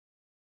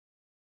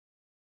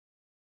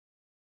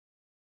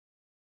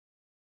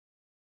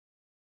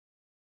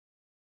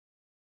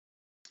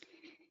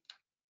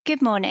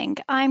Good morning.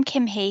 I'm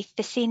Kim Heath,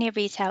 the Senior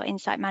Retail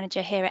Insight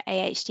Manager here at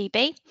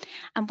AHDB,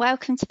 and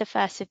welcome to the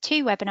first of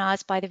two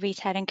webinars by the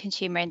Retail and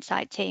Consumer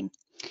Insight team.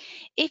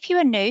 If you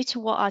are new to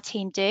what our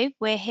team do,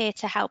 we're here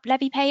to help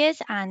levy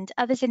payers and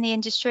others in the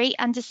industry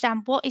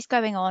understand what is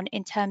going on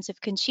in terms of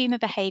consumer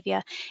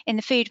behaviour in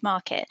the food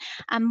market,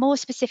 and more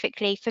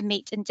specifically for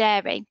meat and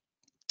dairy.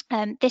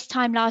 This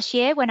time last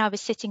year, when I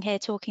was sitting here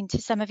talking to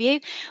some of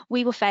you,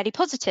 we were fairly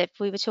positive.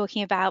 We were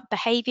talking about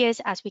behaviours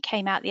as we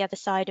came out the other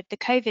side of the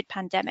COVID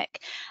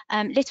pandemic.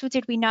 Little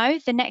did we know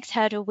the next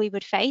hurdle we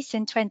would face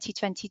in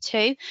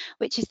 2022,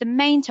 which is the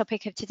main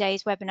topic of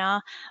today's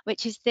webinar,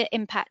 which is the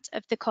impact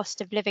of the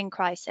cost of living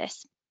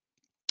crisis.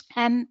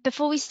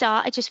 Before we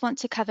start, I just want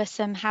to cover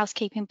some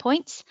housekeeping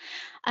points.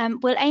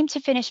 We'll aim to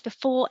finish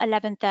before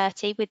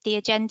 11:30, with the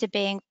agenda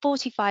being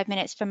 45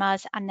 minutes from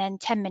us and then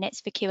 10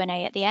 minutes for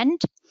Q&A at the end.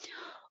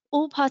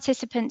 All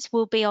participants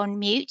will be on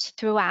mute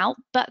throughout,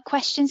 but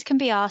questions can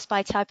be asked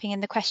by typing in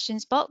the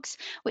questions box,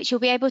 which you'll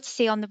be able to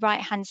see on the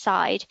right-hand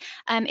side.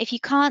 If you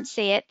can't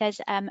see it,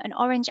 there's an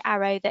orange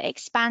arrow that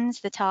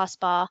expands the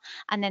taskbar,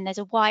 and then there's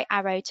a white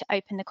arrow to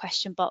open the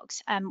question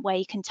box where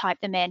you can type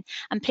them in.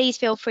 And please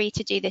feel free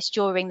to do this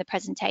during the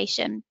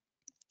presentation.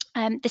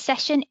 The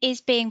session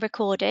is being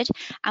recorded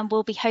and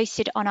will be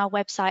hosted on our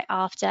website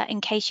after, in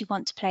case you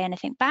want to play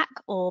anything back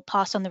or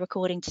pass on the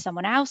recording to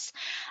someone else.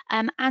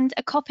 And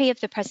a copy of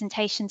the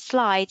presentation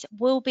slides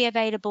will be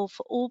available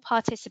for all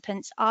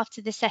participants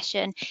after the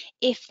session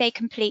if they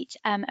complete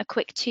a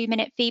quick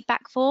 2-minute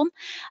feedback form.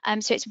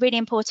 So it's really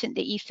important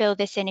that you fill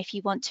this in if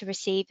you want to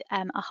receive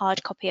a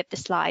hard copy of the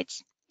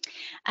slides.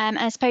 And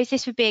I suppose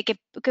this would be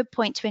a good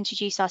point to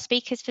introduce our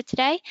speakers for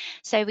today.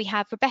 So we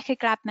have Rebecca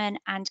Gladman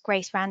and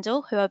Grace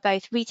Randall, who are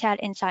both Retail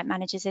Insight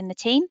Managers in the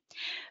team.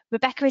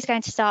 Rebecca is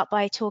going to start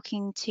by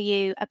talking to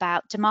you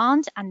about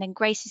demand, and then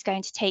Grace is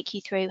going to take you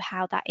through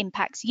how that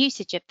impacts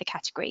usage of the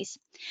categories.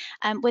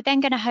 We're then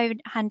going to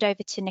hand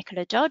over to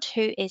Nicola Dodd,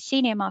 who is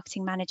Senior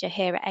Marketing Manager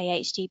here at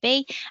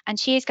AHDB, and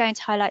she is going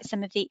to highlight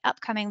some of the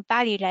upcoming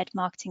value-led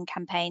marketing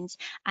campaigns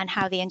and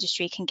how the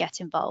industry can get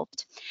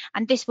involved.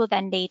 And this will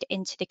then lead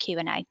into the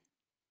Q&A.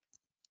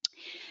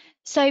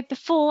 So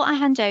before I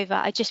hand over,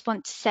 I just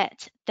want to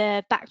set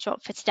the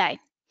backdrop for today.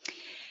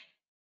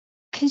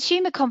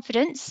 Consumer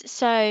confidence,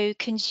 so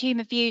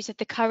consumer views of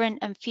the current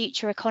and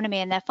future economy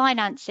and their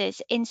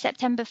finances, in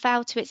September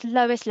fell to its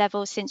lowest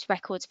level since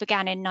records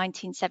began in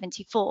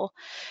 1974.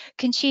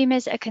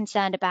 Consumers are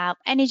concerned about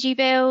energy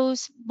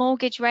bills,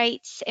 mortgage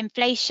rates,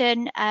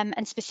 inflation,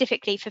 and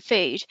specifically for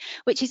food,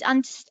 which is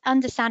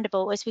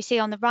understandable. As we see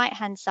on the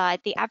right-hand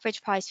side, the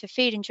average price for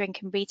food and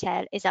drink in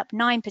retail is up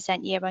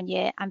 9% year on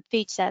year, and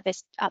food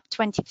service up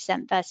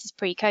 20% versus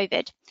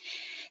pre-COVID.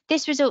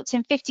 This results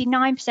in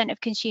 59%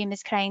 of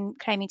consumers claiming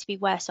to be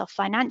worse off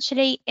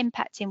financially,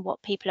 impacting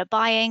what people are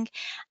buying,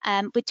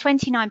 with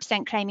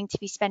 29% claiming to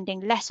be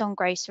spending less on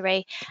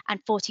grocery and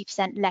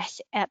 40%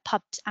 less at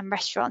pubs and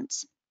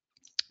restaurants.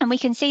 And we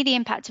can see the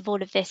impact of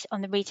all of this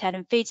on the retail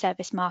and food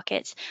service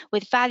markets,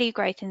 with value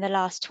growth in the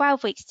last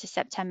 12 weeks to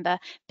September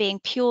being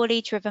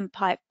purely driven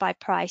by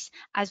price,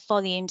 as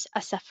volumes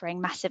are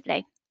suffering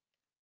massively.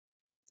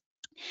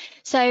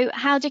 So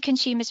how do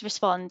consumers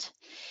respond?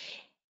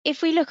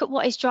 If we look at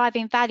what is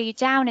driving value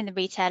down in the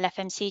retail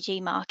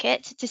FMCG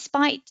market,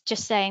 despite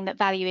just saying that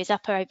value is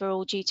up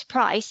overall due to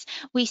price,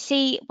 we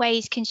see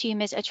ways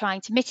consumers are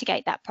trying to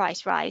mitigate that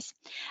price rise.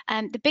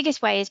 The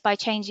biggest way is by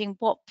changing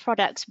what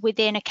products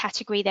within a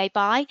category they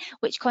buy,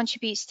 which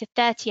contributes to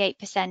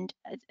 38%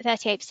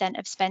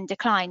 of spend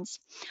declines,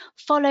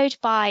 followed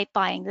by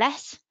buying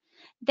less,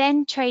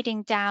 then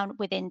trading down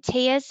within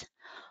tiers,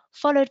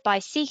 followed by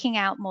seeking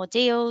out more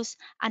deals,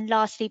 and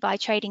lastly by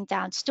trading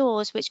down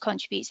stores, which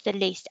contributes the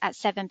least at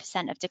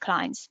 7% of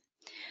declines.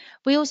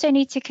 We also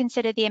need to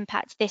consider the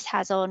impact this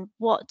has on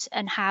what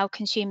and how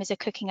consumers are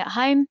cooking at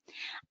home,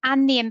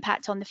 and the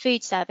impact on the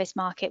food service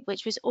market,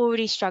 which was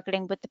already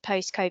struggling with the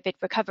post-COVID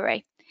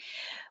recovery.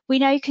 We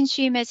know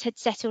consumers had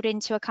settled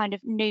into a kind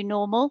of new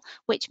normal,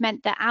 which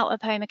meant that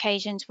out-of-home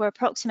occasions were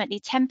approximately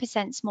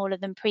 10% smaller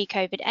than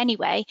pre-COVID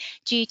anyway,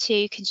 due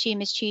to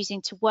consumers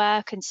choosing to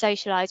work and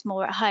socialise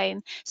more at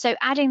home. So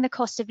adding the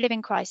cost of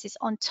living crisis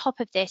on top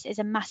of this is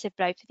a massive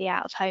blow for the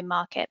out-of-home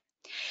market.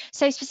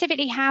 So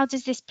specifically, how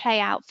does this play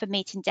out for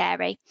meat and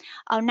dairy?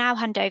 I'll now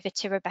hand over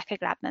to Rebecca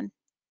Gladman.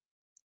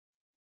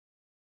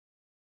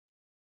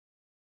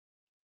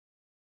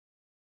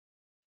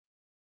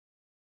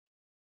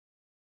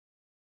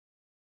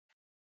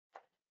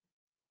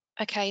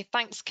 Okay,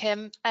 thanks,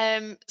 Kim.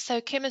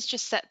 So Kim has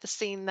just set the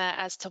scene there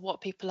as to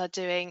what people are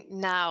doing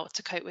now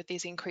to cope with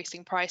these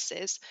increasing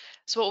prices.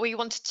 So what we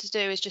wanted to do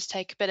is just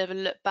take a bit of a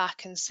look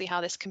back and see how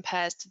this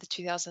compares to the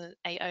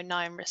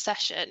 2008-09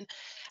 recession.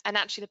 And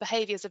actually the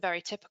behaviours are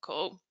very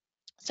typical.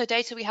 So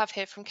data we have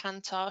here from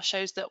Kantar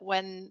shows that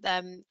when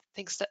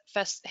things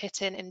first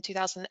hit in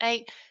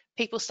 2008,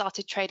 people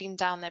started trading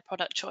down their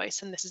product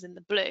choice, and this is in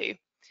the blue.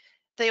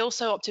 They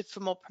also opted for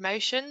more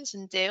promotions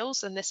and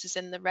deals, and this is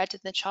in the red in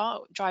the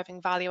chart,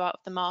 driving value out of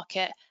the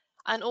market.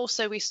 And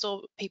also we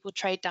saw people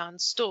trade down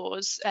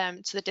stores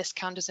to the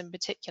discounters in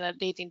particular,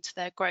 leading to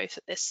their growth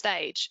at this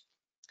stage.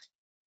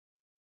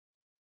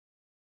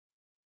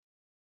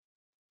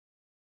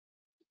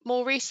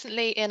 More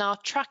recently in our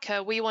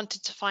tracker, we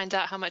wanted to find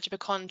out how much of a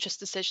conscious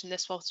decision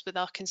this was with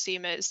our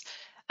consumers.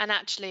 And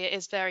actually it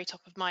is very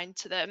top of mind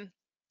to them.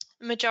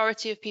 The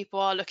majority of people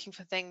are looking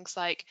for things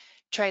like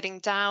trading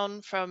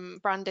down from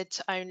branded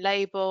to own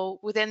label,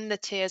 within the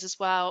tiers as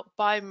well,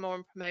 buying more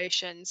on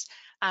promotions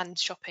and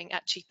shopping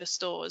at cheaper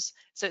stores.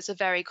 So it's a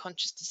very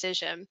conscious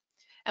decision.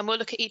 And we'll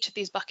look at each of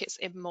these buckets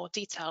in more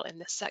detail in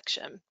this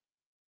section.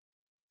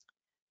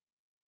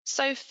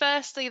 So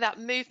firstly, that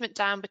movement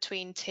down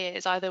between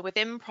tiers, either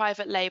within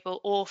private label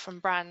or from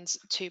brands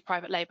to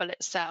private label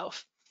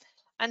itself.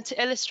 And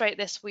to illustrate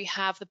this, we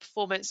have the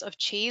performance of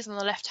cheese on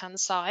the left-hand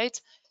side.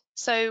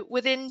 So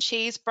within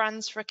cheese,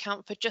 brands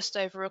account for just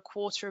over a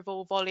quarter of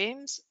all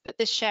volumes, but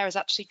this share has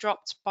actually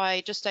dropped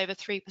by just over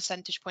 3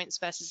 percentage points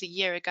versus a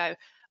year ago,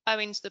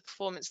 owing to the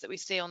performance that we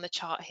see on the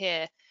chart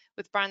here,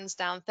 with brands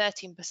down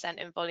 13%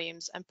 in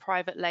volumes and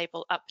private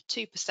label up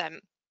 2%.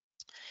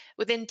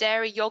 Within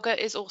dairy, yogurt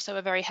is also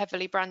a very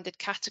heavily branded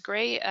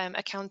category,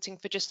 accounting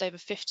for just over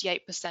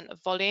 58%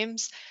 of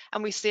volumes.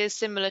 And we see a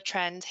similar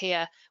trend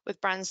here with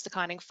brands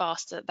declining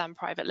faster than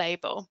private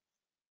label.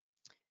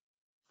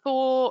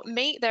 For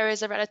meat, there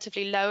is a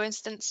relatively low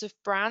instance of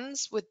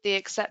brands, with the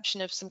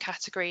exception of some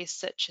categories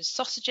such as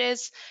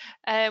sausages,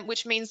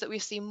 which means that we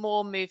see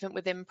more movement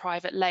within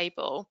private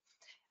label.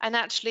 And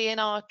actually in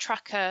our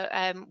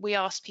tracker, we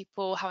asked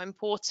people how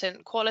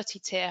important quality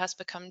tier has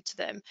become to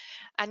them.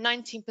 And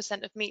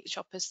 19% of meat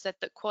shoppers said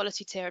that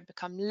quality tier had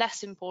become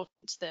less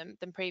important to them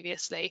than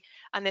previously.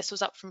 And this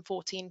was up from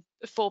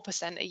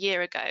 4% a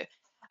year ago.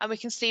 And we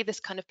can see this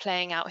kind of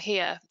playing out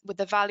here with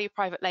the value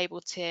private label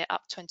tier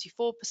up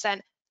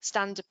 24%,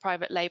 standard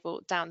private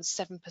label down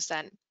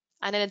 7%.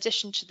 And in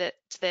addition to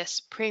this,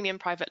 premium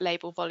private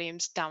label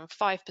volumes down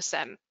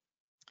 5%.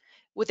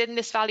 Within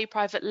this value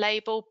private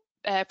label,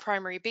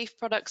 primary beef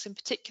products in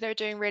particular are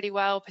doing really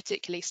well,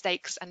 particularly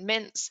steaks and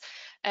mince,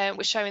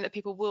 which showing that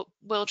people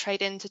will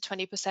trade into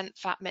 20%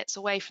 fat mitts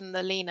away from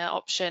the leaner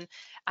option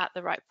at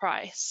the right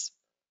price.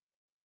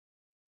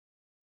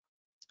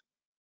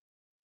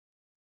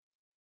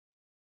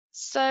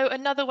 So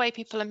another way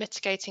people are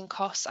mitigating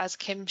costs, as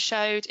Kim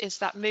showed, is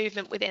that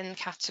movement within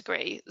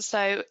category.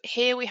 So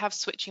here we have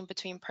switching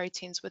between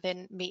proteins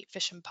within meat,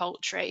 fish and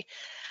poultry.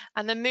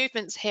 And the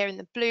movements here in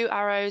the blue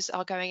arrows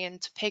are going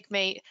into pig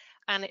meat,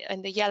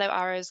 and the yellow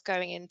arrows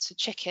going into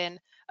chicken,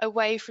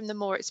 away from the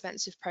more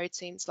expensive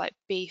proteins like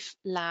beef,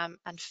 lamb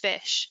and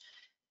fish.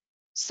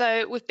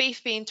 So with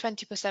beef being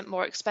 20%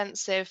 more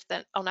expensive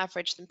than on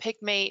average than pig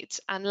meat,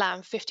 and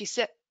lamb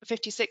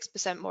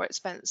 56% more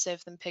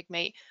expensive than pig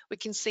meat, we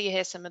can see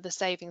here some of the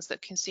savings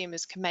that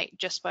consumers can make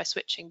just by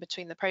switching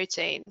between the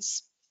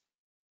proteins.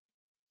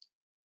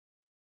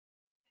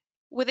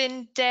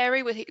 Within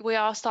dairy, we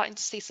are starting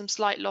to see some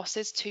slight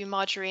losses to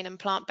margarine and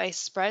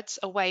plant-based spreads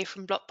away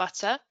from block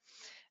butter.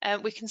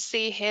 We can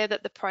see here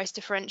that the price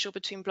differential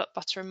between block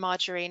butter and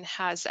margarine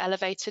has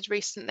elevated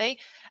recently,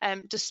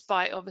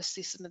 despite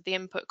obviously some of the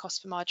input costs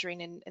for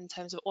margarine in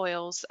terms of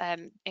oils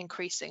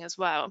increasing as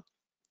well.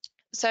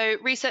 So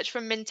research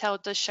from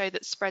Mintel does show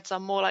that spreads are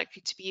more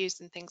likely to be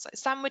used in things like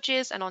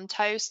sandwiches and on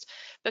toast,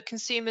 but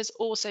consumers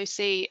also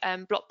see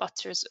block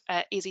butter as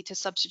easy to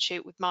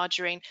substitute with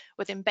margarine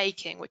within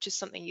baking, which is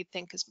something you'd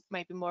think is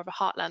maybe more of a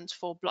heartland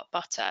for block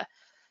butter.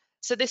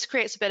 So this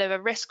creates a bit of a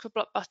risk for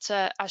block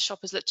butter as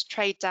shoppers look to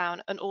trade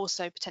down and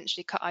also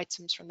potentially cut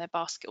items from their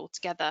basket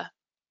altogether.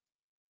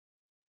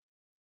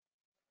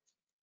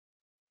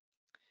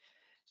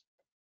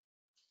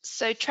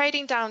 So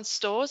trading down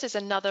stores is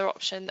another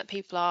option that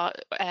people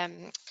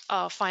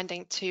are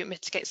finding to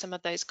mitigate some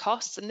of those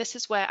costs. And this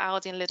is where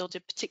Aldi and Lidl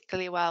did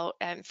particularly well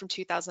from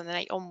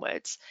 2008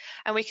 onwards.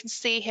 And we can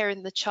see here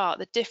in the chart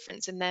the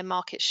difference in their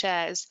market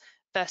shares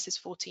versus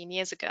 14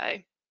 years ago.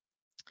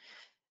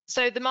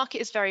 So the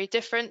market is very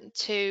different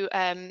to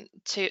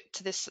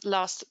this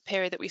last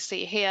period that we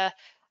see here.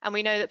 And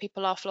we know that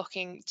people are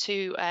flocking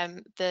to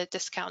the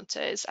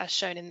discounters as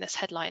shown in this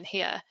headline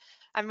here.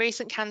 And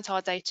recent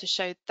Kantar data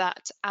showed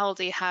that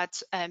Aldi had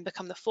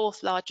become the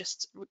fourth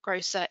largest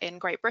grocer in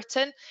Great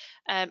Britain,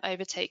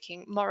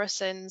 overtaking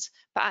Morrison's.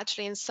 But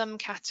actually in some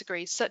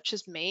categories, such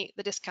as meat,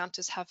 the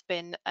discounters have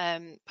been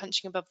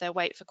punching above their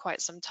weight for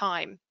quite some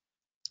time.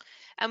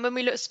 And when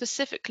we look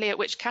specifically at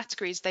which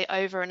categories they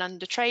over and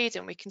under trade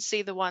in, we can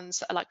see the ones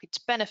that are likely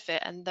to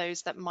benefit and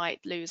those that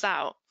might lose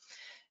out.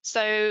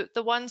 So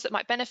the ones that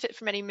might benefit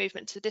from any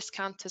movement to the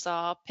discounters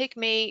are pig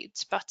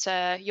meat,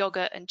 butter,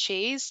 yogurt and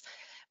cheese.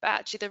 But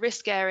actually the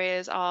risk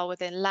areas are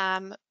within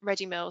lamb,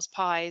 ready meals,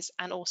 pies,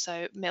 and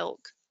also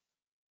milk.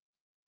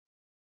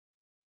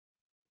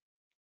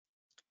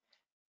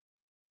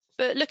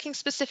 But looking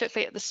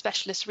specifically at the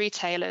specialist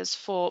retailers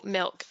for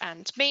milk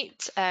and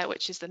meat,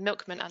 which is the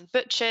milkmen and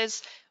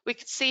butchers, we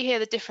can see here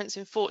the difference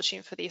in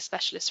fortune for these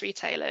specialist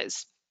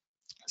retailers.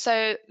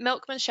 So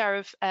Milkman's share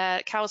of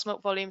cow's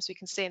milk volumes, we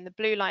can see in the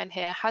blue line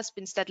here, has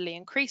been steadily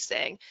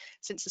increasing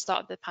since the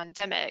start of the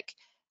pandemic.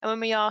 And when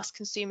we ask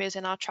consumers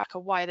in our tracker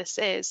why this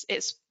is,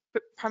 it's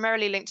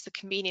primarily linked to the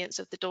convenience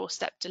of the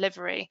doorstep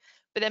delivery,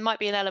 but there might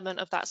be an element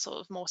of that sort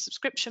of more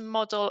subscription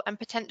model and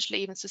potentially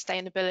even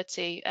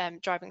sustainability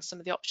driving some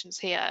of the options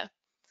here.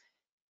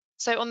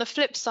 So on the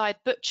flip side,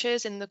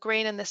 butchers in the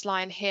green in this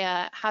line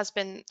here have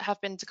been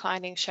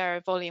declining share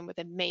of volume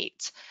within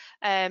meat.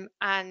 And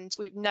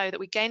we know that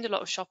we gained a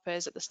lot of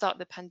shoppers at the start of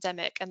the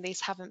pandemic, and these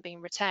haven't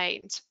been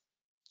retained.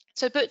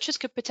 So butchers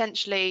could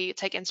potentially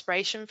take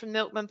inspiration from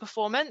Milkman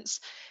performance,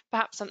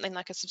 perhaps something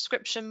like a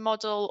subscription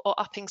model or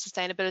upping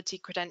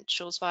sustainability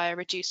credentials via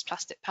reduced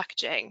plastic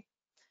packaging.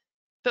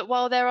 But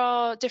while there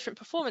are different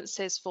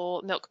performances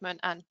for milkmen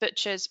and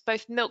butchers,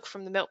 both milk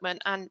from the milkman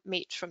and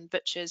meat from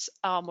butchers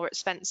are more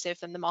expensive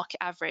than the market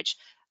average,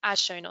 as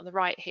shown on the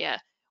right here,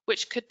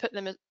 which could put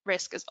them at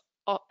risk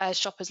as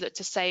shoppers look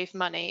to save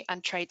money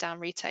and trade down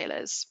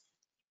retailers.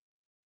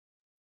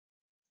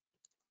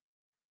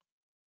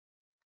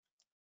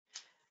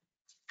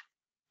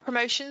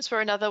 Promotions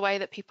were another way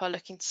that people are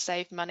looking to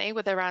save money,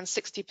 with around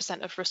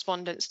 60% of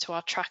respondents to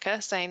our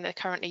tracker saying they're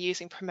currently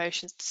using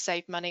promotions to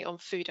save money on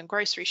food and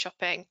grocery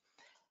shopping.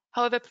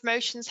 However,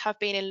 promotions have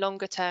been in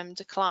longer term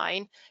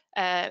decline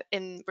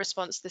in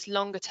response to this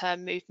longer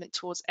term movement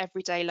towards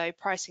everyday low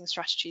pricing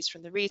strategies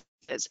from the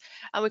retailers.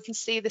 And we can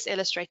see this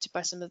illustrated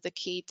by some of the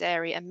key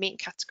dairy and meat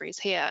categories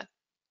here.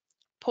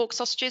 Pork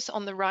sausages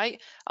on the right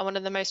are one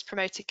of the most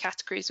promoted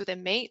categories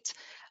within meat.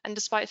 And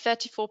despite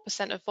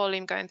 34% of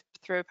volume going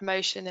through a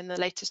promotion in the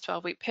latest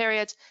 12-week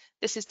period,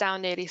 this is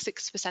down nearly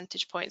 6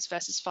 percentage points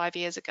versus 5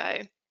 years ago.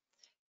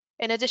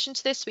 In addition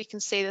to this, we can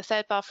see the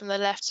third bar from the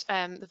left,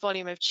 the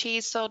volume of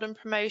cheese sold on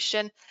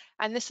promotion,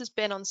 and this has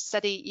been on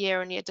steady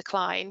year-on-year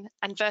decline.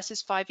 And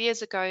versus 5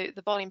 years ago,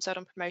 the volume sold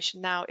on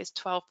promotion now is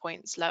 12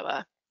 points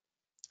lower.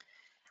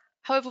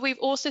 However, we've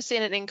also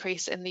seen an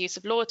increase in the use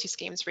of loyalty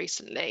schemes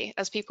recently,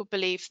 as people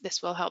believe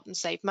this will help them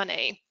save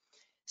money.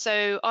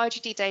 So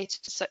IGD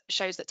data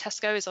shows that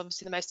Tesco is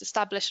obviously the most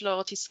established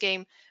loyalty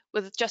scheme,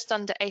 with just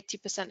under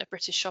 80% of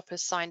British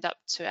shoppers signed up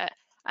to it,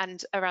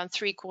 and around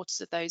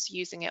 3/4 of those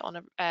using it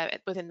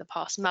within the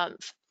past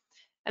month.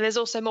 And there's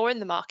also more in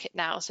the market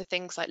now, so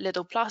things like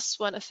Lidl Plus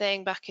weren't a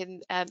thing back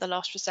in the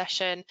last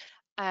recession.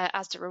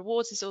 Asda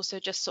Rewards is also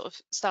just sort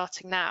of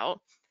starting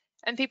now.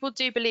 And people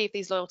do believe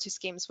these loyalty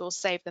schemes will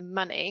save them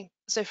money.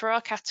 So for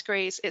our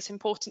categories, it's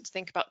important to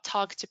think about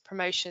targeted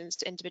promotions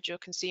to individual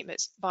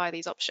consumers via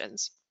these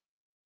options.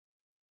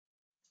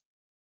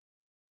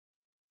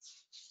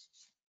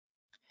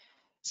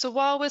 So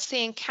while we're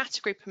seeing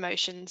category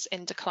promotions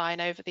in decline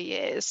over the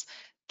years,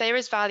 there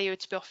is value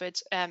to be offered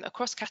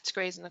across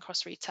categories and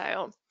across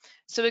retail.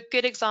 So a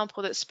good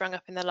example that sprung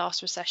up in the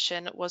last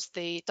recession was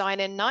the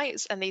dine-in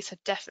nights, and these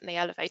have definitely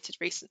elevated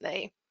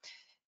recently.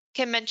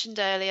 Kim mentioned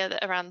earlier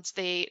that around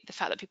the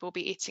fact that people will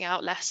be eating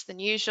out less than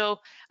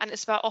usual, and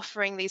it's about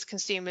offering these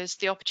consumers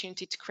the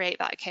opportunity to create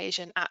that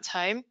occasion at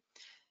home.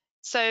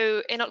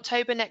 So in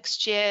October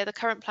next year, the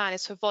current plan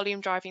is for volume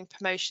driving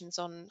promotions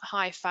on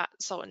high fat,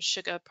 salt and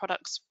sugar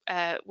products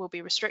will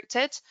be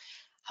restricted.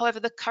 However,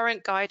 the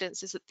current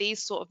guidance is that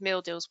these sort of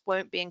meal deals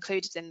won't be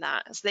included in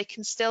that, so they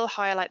can still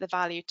highlight the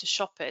value to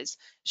shoppers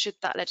should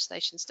that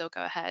legislation still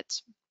go ahead.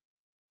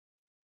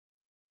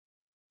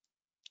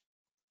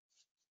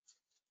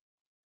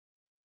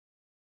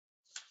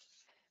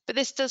 But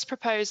this does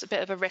propose a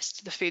bit of a risk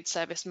to the food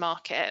service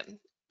market.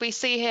 We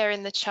see here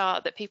in the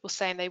chart that people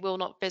saying they will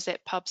not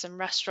visit pubs and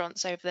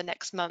restaurants over the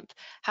next month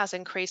has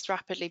increased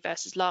rapidly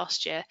versus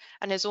last year,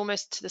 and is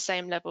almost to the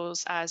same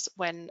levels as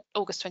when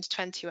August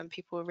 2020, when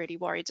people were really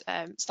worried,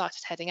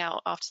 started heading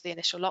out after the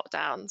initial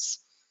lockdowns.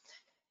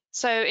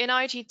 So in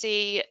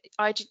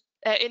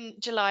in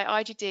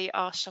July, IGD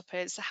asked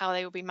shoppers how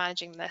they will be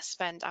managing their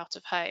spend out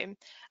of home,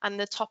 and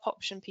the top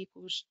option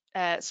people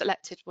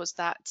selected was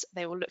that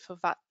they will look for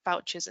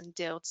vouchers and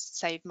deals to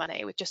save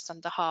money, with just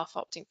under half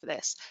opting for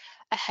this,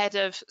 ahead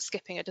of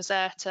skipping a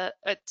dessert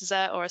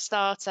or a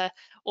starter,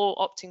 or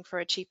opting for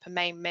a cheaper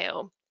main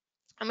meal.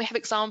 And we have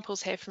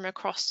examples here from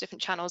across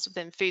different channels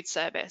within food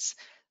service.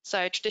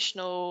 So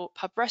traditional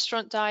pub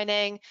restaurant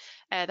dining,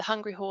 the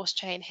Hungry Horse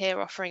chain here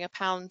offering a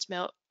pound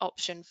meal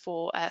option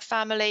for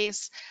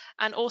families.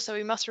 And also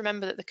we must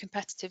remember that the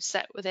competitive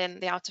set within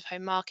the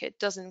out-of-home market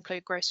does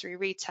include grocery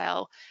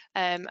retail.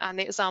 And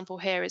the example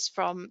here is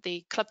from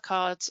the Club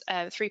Card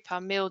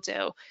 £3 meal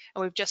deal.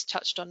 And we've just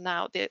touched on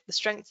now the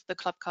strength of the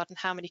Club Card and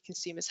how many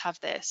consumers have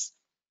this.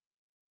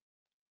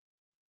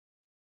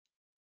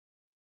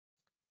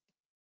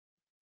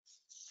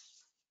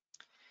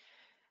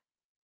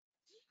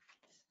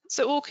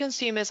 So all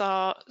consumers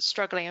are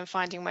struggling and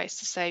finding ways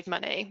to save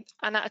money.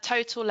 And at a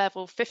total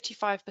level,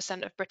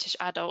 55% of British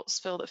adults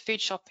feel that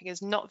food shopping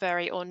is not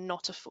very or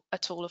not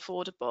at all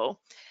affordable.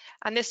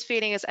 And this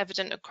feeling is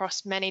evident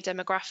across many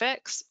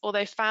demographics,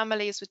 although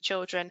families with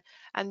children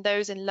and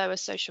those in lower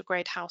social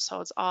grade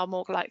households are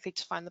more likely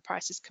to find the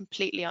prices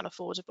completely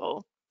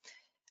unaffordable.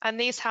 And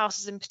these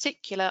houses in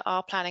particular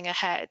are planning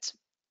ahead.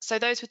 So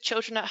those with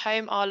children at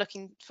home are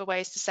looking for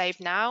ways to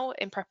save now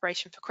in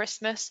preparation for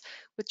Christmas,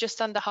 with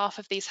just under half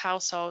of these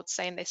households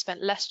saying they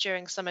spent less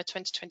during summer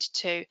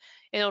 2022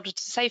 in order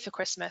to save for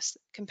Christmas,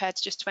 compared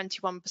to just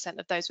 21%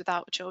 of those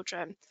without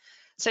children.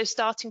 So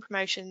starting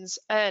promotions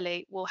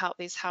early will help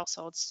these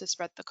households to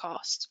spread the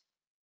cost.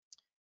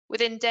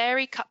 Within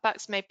dairy,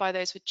 cutbacks made by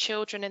those with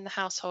children in the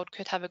household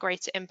could have a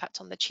greater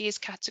impact on the cheese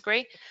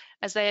category,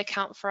 as they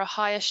account for a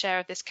higher share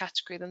of this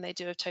category than they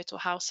do of total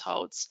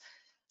households.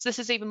 So this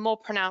is even more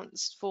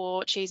pronounced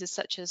for cheeses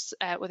such as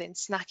within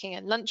snacking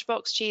and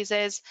lunchbox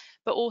cheeses,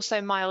 but also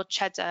mild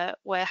cheddar,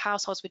 where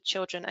households with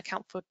children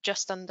account for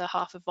just under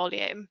half of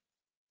volume.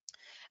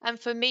 And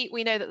for meat,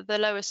 we know that the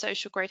lower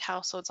social grade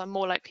households are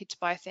more likely to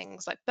buy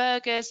things like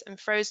burgers and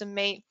frozen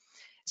meat.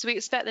 So we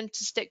expect them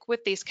to stick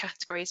with these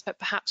categories, but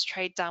perhaps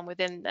trade down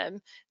within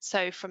them.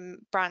 So from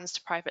brands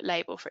to private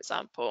label, for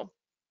example.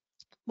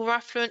 More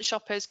affluent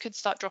shoppers could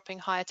start dropping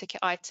higher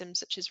ticket items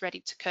such as ready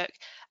to cook,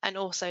 and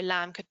also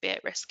lamb could be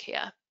at risk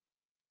here.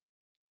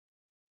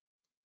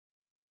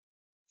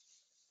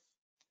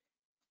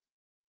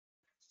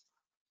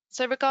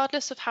 So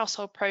regardless of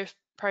household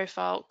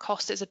profile,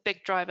 cost is a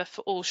big driver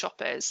for all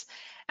shoppers.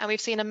 And we've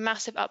seen a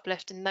massive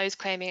uplift in those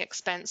claiming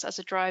expense as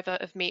a driver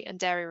of meat and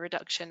dairy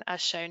reduction, as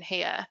shown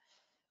here.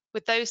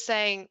 With those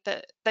saying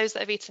that those that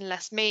have eaten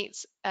less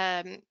meat,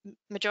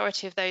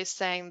 majority of those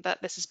saying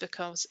that this is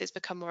because it's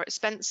become more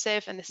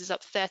expensive, and this is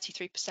up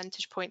 33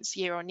 percentage points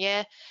year on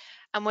year.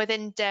 And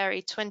within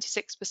dairy,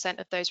 26%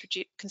 of those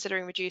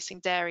considering reducing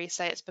dairy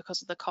say it's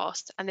because of the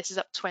cost, and this is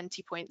up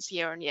 20 points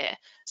year on year.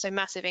 So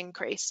massive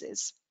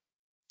increases.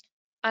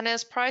 And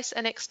as price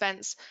and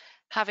expense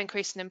have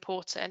increased in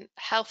importance,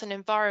 health and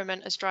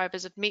environment as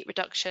drivers of meat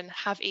reduction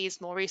have eased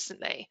more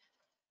recently.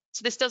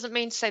 So this doesn't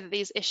mean to say that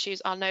these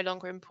issues are no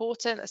longer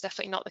important. That's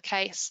definitely not the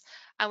case.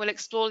 And we'll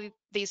explore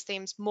these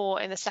themes more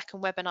in the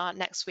second webinar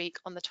next week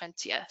on the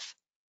 20th.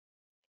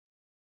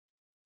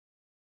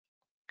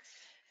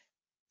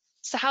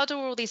 So how do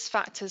all these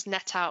factors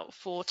net out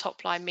for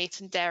top line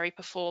meat and dairy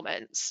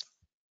performance?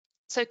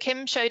 So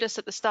Kim showed us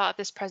at the start of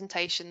this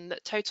presentation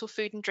that total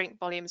food and drink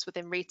volumes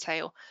within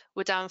retail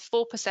were down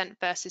 4%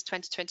 versus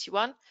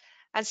 2021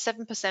 and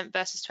 7%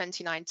 versus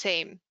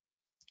 2019.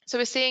 So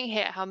we're seeing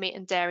here how meat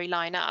and dairy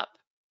line up.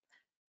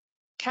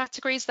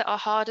 Categories that are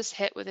hardest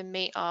hit within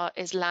meat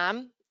is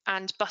lamb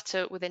and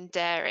butter within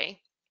dairy.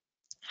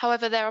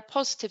 However, there are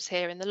positives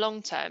here in the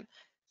long term,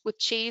 with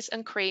cheese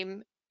and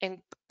cream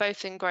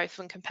both in growth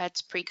when compared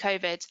to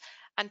pre-COVID,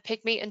 and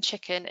pig meat and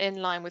chicken in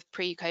line with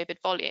pre-COVID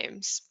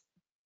volumes.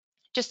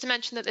 Just to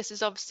mention that this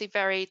is obviously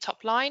very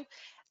top line,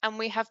 and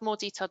we have more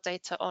detailed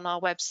data on our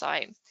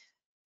website.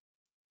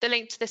 The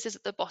link to this is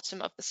at the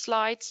bottom of the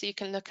slide, so you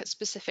can look at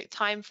specific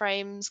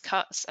timeframes,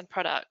 cuts, and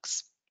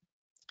products.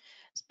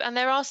 And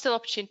there are still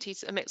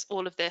opportunities amidst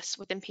all of this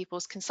within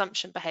people's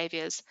consumption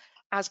behaviours,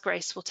 as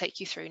Grace will take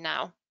you through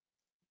now.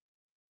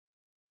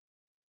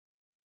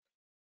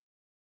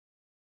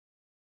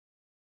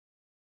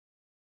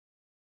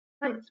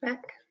 Thanks,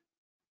 Beck.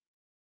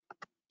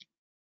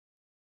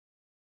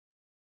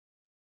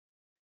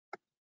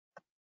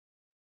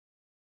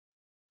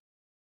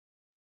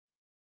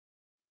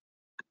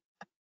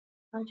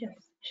 I'll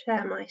just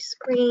share my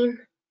screen.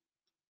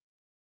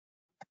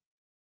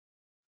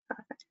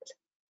 Perfect.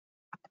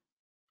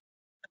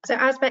 So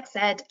as Beck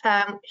said,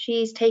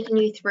 she's taken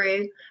you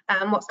through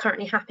what's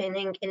currently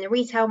happening in the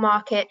retail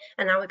market,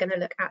 and now we're going to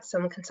look at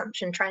some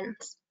consumption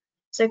trends.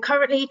 So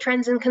currently,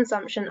 trends in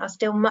consumption are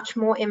still much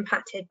more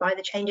impacted by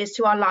the changes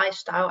to our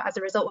lifestyle as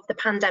a result of the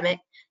pandemic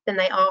than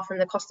they are from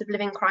the cost of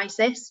living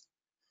crisis.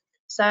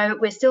 So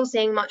we're still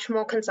seeing much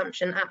more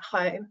consumption at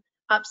home,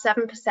 up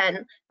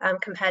 7%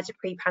 compared to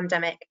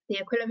pre-pandemic, the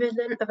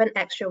equivalent of an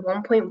extra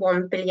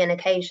 1.1 billion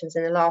occasions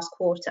in the last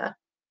quarter.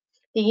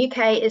 The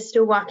UK is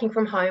still working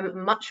from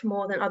home much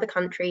more than other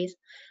countries,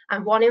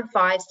 and 1 in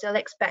 5 still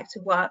expect to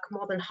work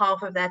more than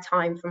half of their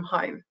time from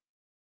home.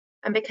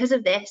 And because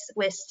of this,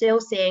 we're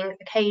still seeing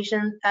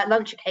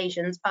lunch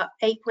occasions up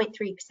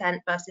 8.3%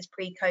 versus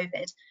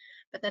pre-COVID,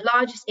 but the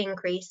largest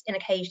increase in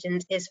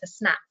occasions is for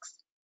snacks.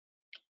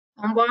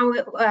 And while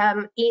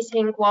we're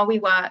eating while we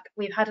work,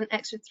 we've had an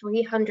extra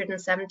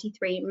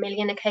 373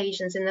 million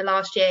occasions in the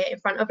last year in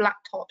front of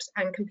laptops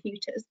and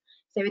computers.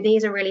 So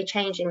these are really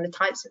changing the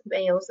types of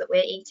meals that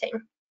we're eating.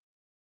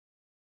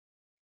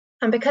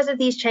 And because of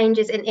these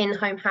changes in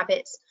in-home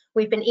habits,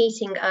 we've been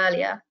eating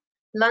earlier.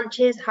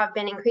 Lunches have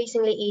been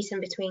increasingly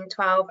eaten between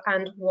 12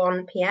 and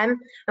 1 p.m.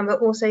 And we're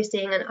also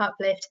seeing an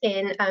uplift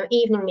in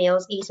evening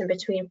meals eaten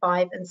between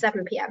 5 and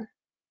 7 p.m.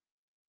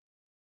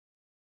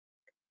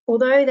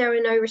 Although there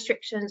are no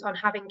restrictions on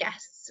having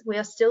guests, we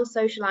are still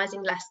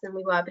socialising less than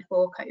we were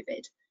before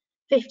COVID.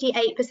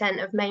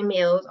 58% of main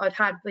meals I've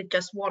had with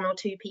just 1 or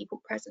 2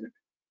 people present.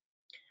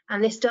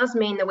 And this does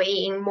mean that we're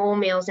eating more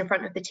meals in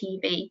front of the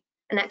TV,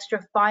 an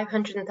extra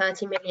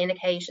 530 million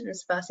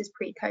occasions versus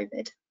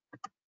pre-COVID.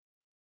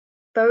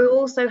 But we're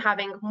also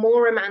having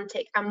more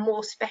romantic and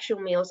more special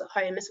meals at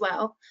home as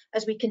well,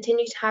 as we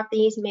continue to have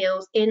these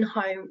meals in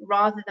home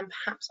rather than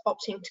perhaps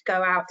opting to go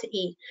out to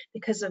eat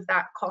because of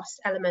that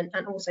cost element,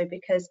 and also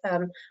because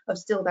of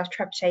still that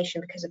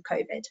trepidation because of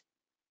COVID.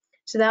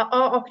 So there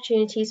are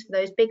opportunities for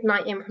those big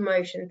night in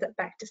promotions that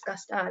Beck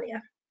discussed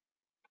earlier.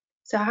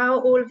 So how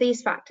are all of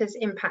these factors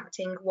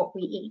impacting what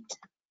we eat?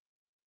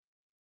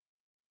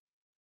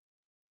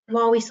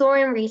 While we saw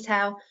in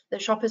retail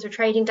that shoppers were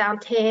trading down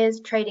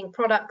tiers, trading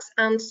products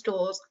and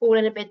stores, all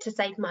in a bid to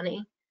save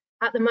money,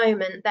 at the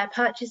moment their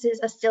purchases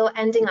are still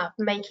ending up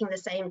making the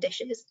same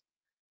dishes.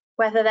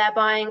 Whether they're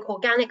buying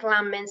organic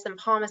lamb mince and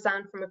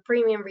parmesan from a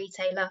premium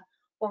retailer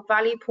or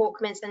value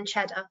pork mince and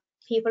cheddar,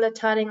 people are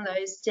turning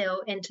those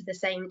still into the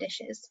same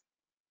dishes.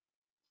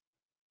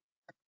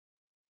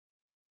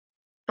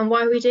 And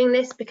why are we doing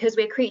this? Because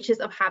we're creatures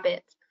of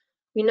habit.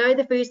 We know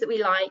the foods that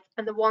we like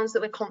and the ones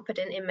that we're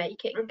confident in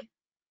making.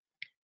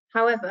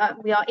 However,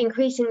 we are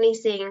increasingly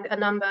seeing a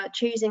number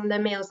choosing the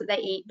meals that they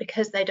eat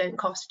because they don't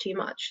cost too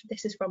much.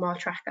 This is from our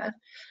tracker.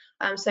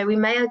 So we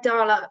may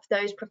dial up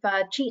those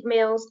preferred cheap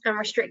meals and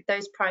restrict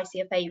those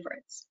pricier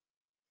favourites.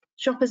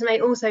 Shoppers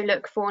may also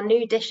look for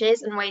new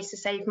dishes and ways to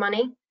save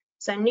money.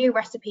 So new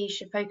recipes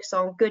should focus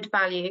on good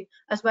value,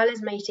 as well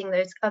as meeting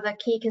those other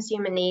key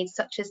consumer needs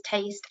such as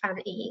taste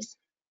and ease.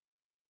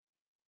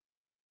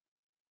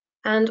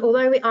 And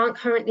although we aren't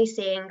currently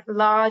seeing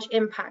large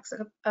impacts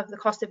of the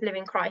cost of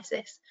living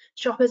crisis,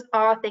 shoppers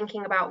are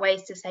thinking about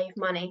ways to save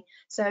money.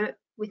 So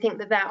we think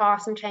that there are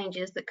some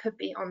changes that could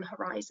be on the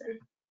horizon.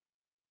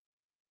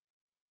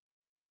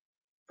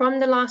 From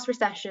the last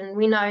recession,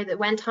 we know that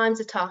when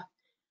times are tough,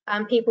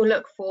 people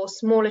look for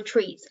smaller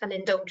treats and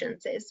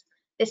indulgences.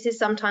 This is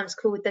sometimes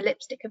called the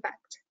lipstick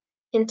effect.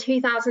 In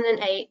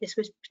 2008, this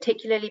was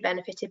particularly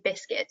benefited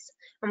biscuits,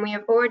 and we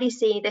have already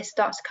seen this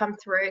start to come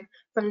through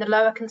from the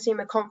lower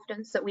consumer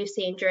confidence that we've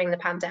seen during the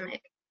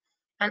pandemic.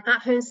 And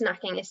at-home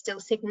snacking is still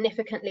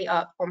significantly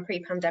up on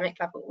pre-pandemic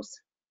levels.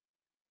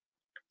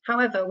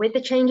 However, with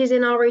the changes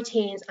in our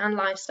routines and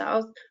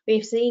lifestyles,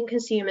 we've seen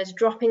consumers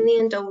dropping the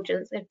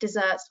indulgence of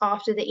desserts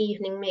after the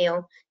evening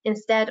meal,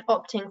 instead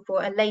opting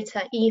for a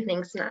later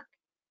evening snack.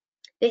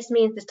 This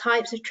means the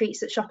types of treats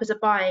that shoppers are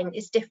buying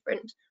is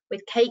different,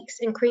 with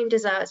cakes and cream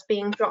desserts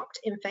being dropped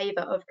in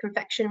favour of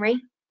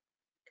confectionery.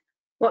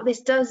 What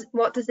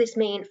does this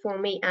mean for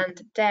meat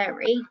and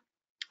dairy?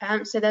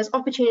 So there's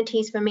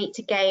opportunities for meat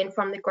to gain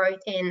from the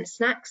growth in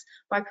snacks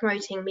by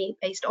promoting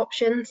meat-based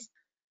options.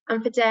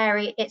 And for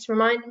dairy, it's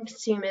reminding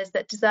consumers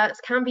that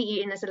desserts can be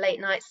eaten as a late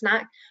night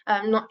snack,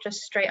 not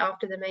just straight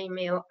after the main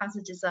meal as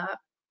a dessert.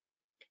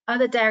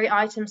 Other dairy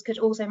items could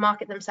also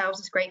market themselves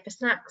as great for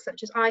snacks,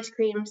 such as ice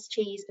creams,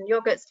 cheese and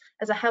yogurts,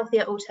 as a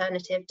healthier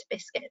alternative to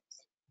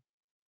biscuits.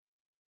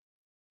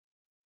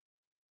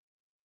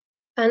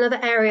 Another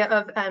area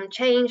of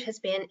change has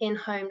been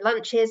in-home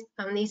lunches,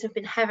 and these have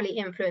been heavily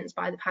influenced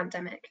by the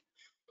pandemic.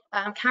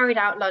 Carried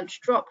out lunch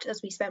dropped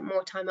as we spent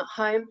more time at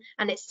home,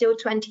 and it's still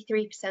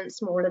 23%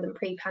 smaller than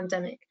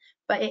pre-pandemic,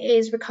 but it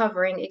is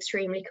recovering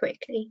extremely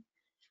quickly.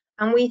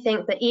 And we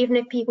think that even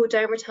if people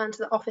don't return to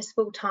the office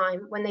full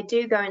time, when they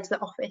do go into the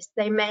office,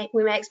 we may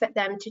expect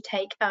them to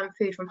take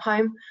food from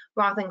home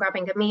rather than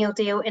grabbing a meal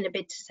deal in a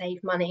bid to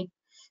save money.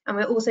 And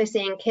we're also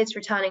seeing kids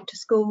returning to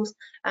schools,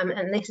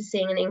 and this is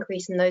seeing an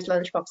increase in those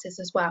lunch boxes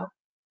as well.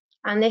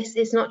 And this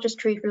is not just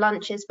true for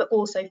lunches, but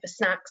also for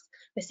snacks.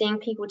 We're seeing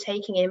people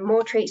taking in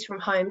more treats from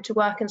home to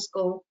work and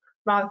school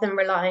rather than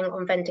relying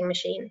on vending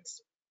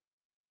machines.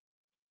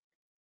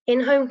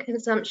 In-home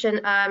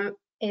consumption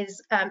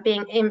is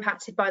being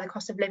impacted by the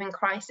cost of living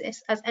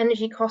crisis. As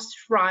energy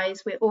costs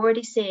rise, we're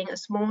already seeing a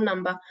small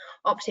number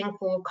opting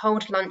for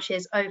cold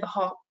lunches over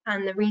hot,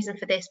 and the reason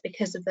for this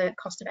because of the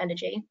cost of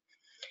energy.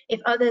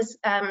 If others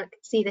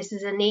see this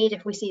as a need,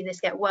 if we see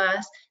this get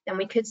worse, then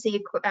we could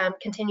see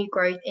continued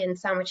growth in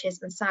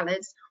sandwiches and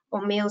salads,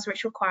 or meals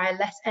which require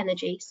less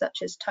energy, such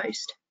as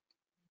toast.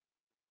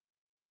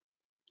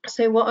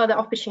 So what are the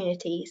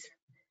opportunities?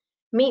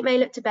 Meat may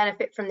look to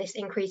benefit from this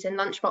increase in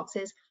lunch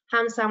boxes.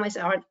 Ham sandwiches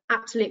are an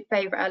absolute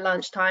favourite at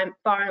lunchtime,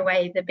 far and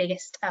away the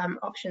biggest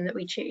option that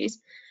we choose.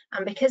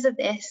 And because of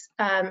this,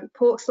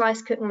 pork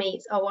sliced cooked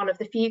meats are one of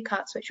the few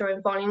cuts which are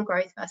in volume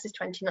growth versus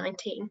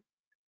 2019.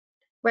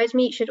 Red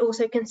meat should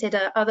also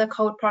consider other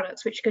cold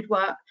products which could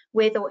work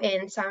with or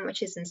in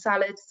sandwiches and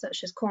salads, such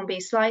as corned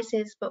beef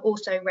slices, but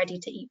also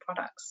ready-to-eat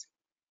products.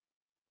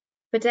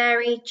 For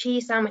dairy,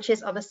 cheese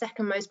sandwiches are the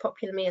second most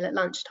popular meal at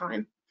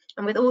lunchtime.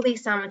 And with all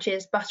these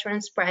sandwiches, butter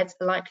and spreads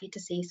are likely to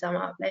see some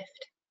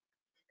uplift.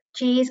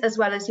 Cheese, as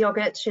well as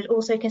yogurt, should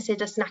also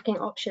consider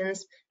snacking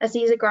options, as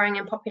these are growing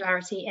in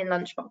popularity in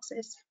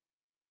lunchboxes.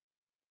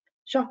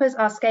 Shoppers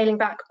are scaling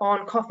back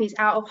on coffees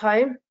out of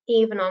home,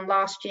 even on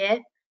last year,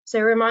 so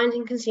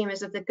reminding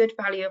consumers of the good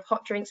value of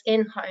hot drinks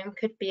in home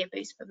could be a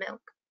boost for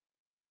milk.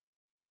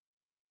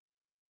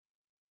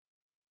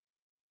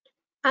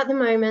 At the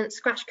moment,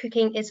 scratch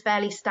cooking is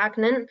fairly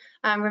stagnant,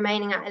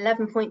 remaining at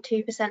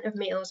 11.2% of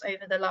meals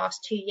over the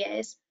last 2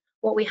 years,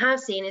 What we have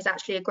seen is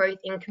actually a growth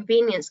in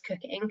convenience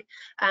cooking,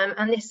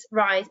 and this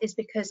rise is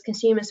because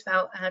consumers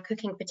felt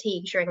cooking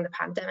fatigue during the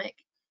pandemic.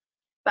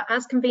 But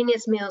as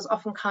convenience meals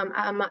often come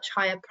at a much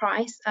higher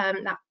price,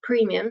 that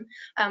premium,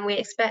 we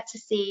expect to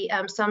see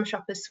some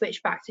shoppers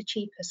switch back to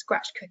cheaper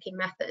scratch cooking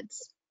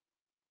methods.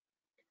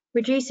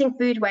 Reducing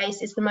food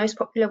waste is the most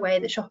popular way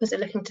that shoppers are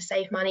looking to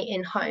save money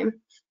in home,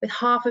 with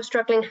half of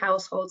struggling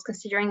households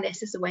considering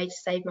this as a way to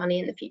save money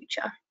in the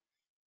future.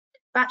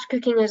 Batch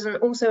cooking is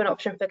also an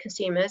option for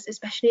consumers,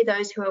 especially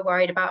those who are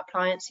worried about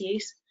appliance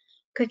use.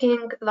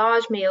 Cooking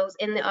large meals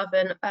in the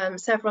oven,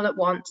 several at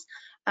once,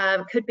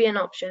 could be an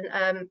option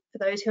for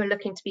those who are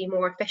looking to be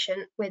more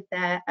efficient with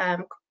their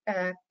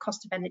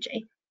cost of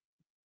energy.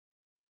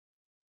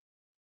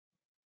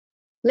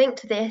 Linked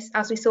to this,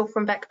 as we saw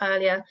from Beck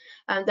earlier,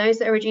 those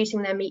that are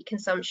reducing their meat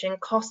consumption,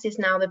 cost is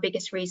now the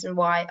biggest reason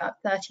why, up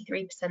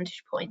 33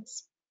 percentage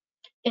points.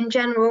 In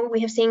general, we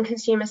have seen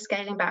consumers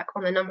scaling back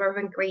on the number of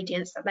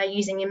ingredients that they're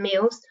using in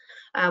meals,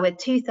 with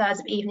 2/3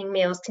 of evening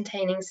meals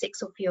containing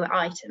 6 or fewer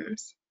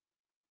items.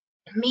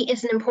 Meat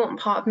is an important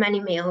part of many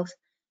meals,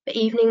 but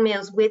evening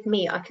meals with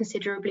meat are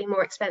considerably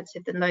more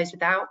expensive than those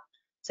without,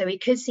 so we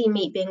could see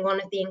meat being one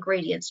of the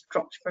ingredients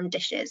dropped from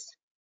dishes.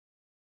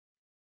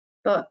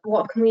 But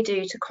what can we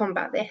do to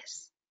combat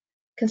this?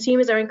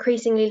 Consumers are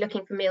increasingly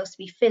looking for meals to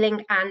be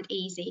filling and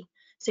easy,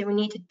 so we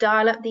need to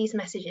dial up these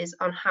messages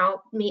on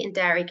how meat and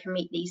dairy can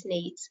meet these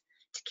needs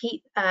to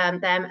keep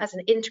them as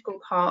an integral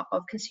part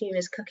of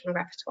consumers' cooking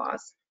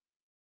repertoires.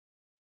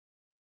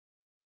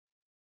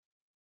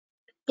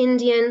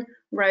 Indian,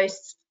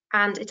 roasts,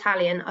 and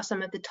Italian are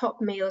some of the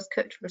top meals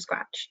cooked from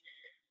scratch.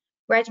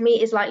 Red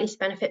meat is likely to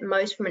benefit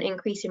most from an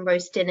increase in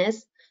roast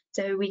dinners,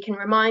 so we can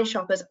remind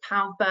shoppers of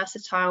how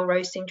versatile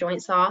roasting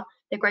joints are.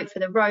 They're great for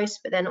the roast,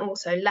 but then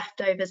also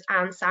leftovers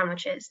and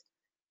sandwiches.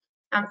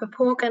 And for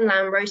pork and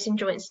lamb, roasting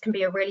joints can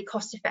be really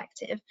cost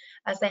effective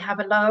as they have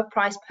a lower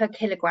price per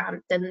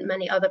kilogram than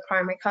many other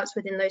primary cuts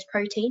within those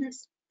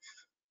proteins.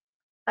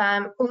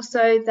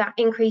 Also, that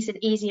increase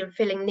in easy and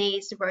filling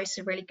needs, the roasts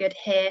are really good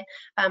here,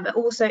 but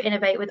also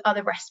innovate with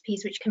other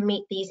recipes which can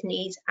meet these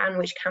needs and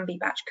which can be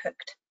batch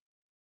cooked.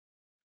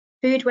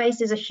 Food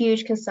waste is a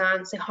huge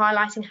concern, so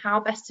highlighting how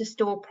best to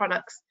store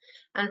products,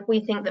 and we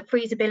think that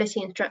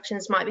freezability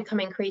instructions might become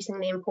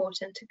increasingly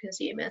important to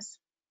consumers.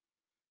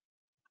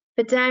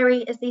 For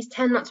dairy, as these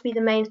tend not to be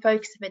the main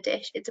focus of a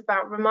dish, it's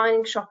about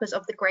reminding shoppers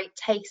of the great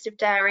taste of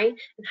dairy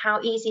and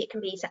how easy it can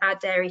be to add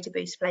dairy to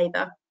boost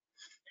flavour.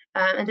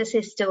 And this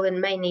is still the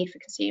main need for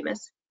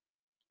consumers.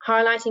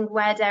 Highlighting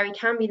where dairy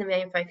can be the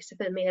main focus of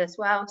the meal as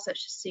well,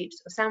 such as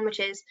soups or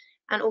sandwiches,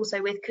 and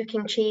also with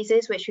cooking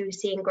cheeses, which we've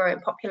seen grow in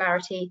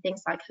popularity,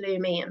 things like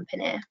halloumi and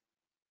paneer.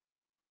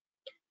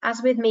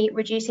 As with meat,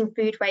 reducing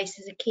food waste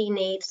is a key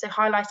need, so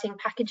highlighting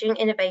packaging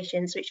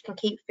innovations which can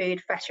keep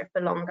food fresher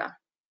for longer.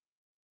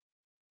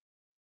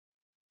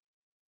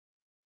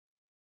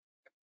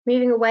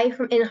 Moving away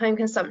from in-home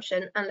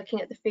consumption and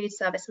looking at the food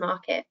service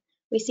market,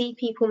 we see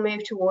people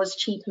move towards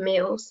cheaper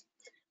meals.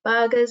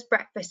 Burgers,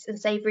 breakfasts and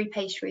savoury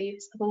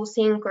pastries have all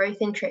seen growth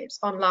in trips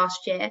on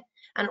last year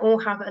and all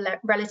have a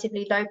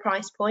relatively low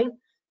price point,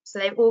 so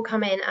they've all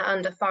come in at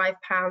under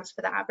 £5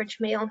 for the average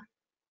meal.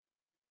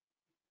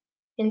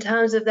 In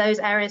terms of those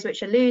areas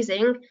which are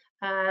losing,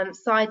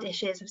 side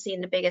dishes have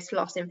seen the biggest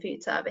loss in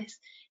food service.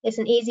 It's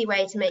an easy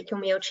way to make your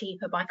meal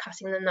cheaper by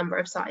cutting the number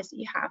of sides that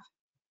you have.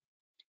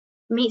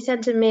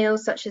 Meat-centred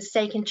meals such as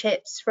steak and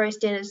chips,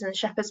 roast dinners and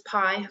shepherd's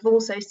pie have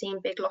also seen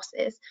big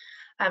losses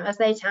as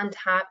they tend to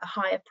have a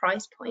higher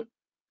price point.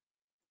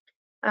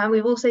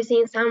 We've also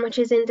seen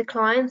sandwiches in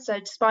decline, so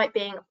despite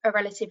being a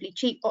relatively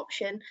cheap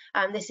option,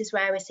 this is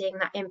where we're seeing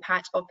that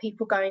impact of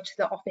people going to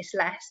the office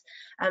less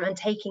and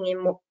taking in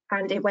more,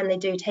 and when they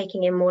do,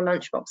 taking in more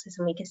lunch boxes,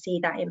 and we can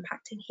see that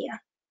impacting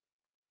here.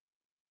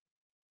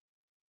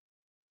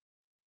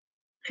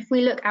 If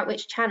we look at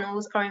which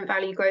channels are in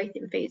value growth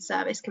in food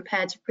service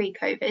compared to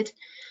pre-COVID,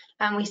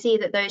 we see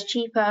that those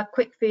cheaper,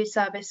 quick food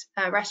service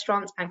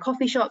restaurants and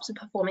coffee shops are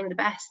performing the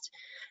best,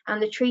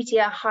 and the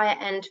treatier, higher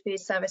end food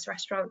service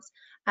restaurants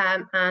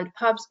and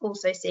pubs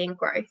also seeing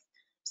growth.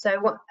 So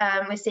what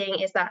we're seeing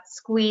is that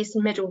squeezed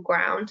middle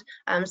ground,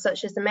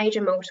 such as the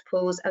major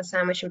multiples and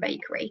sandwich and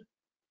bakery.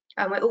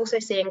 We're also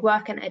seeing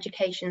work and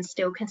education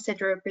still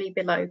considerably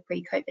below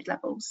pre-COVID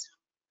levels.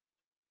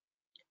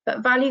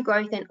 But value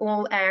growth in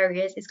all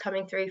areas is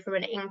coming through from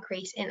an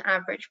increase in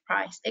average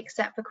price,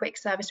 except for quick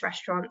service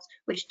restaurants,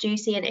 which do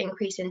see an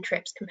increase in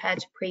trips compared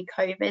to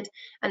pre-COVID,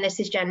 and this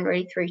is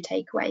generally through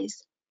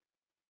takeaways.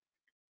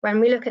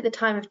 When we look at the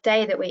time of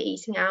day that we're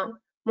eating out,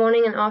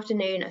 morning and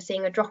afternoon are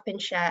seeing a drop in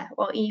share,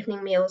 while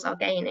evening meals are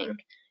gaining,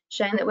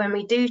 showing that when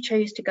we do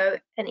choose to go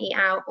and eat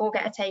out or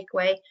get a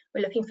takeaway,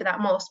 we're looking for that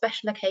more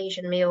special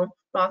occasion meal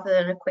rather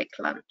than a quick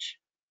lunch.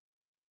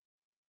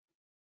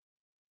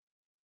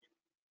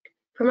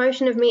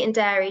 Promotion of meat and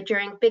dairy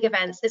during big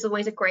events is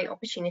always a great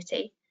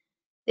opportunity.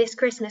 This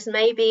Christmas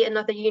may be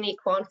another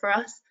unique one for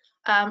us.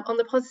 On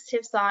the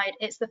positive side,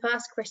 it's the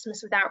first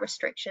Christmas without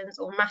restrictions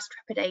or mass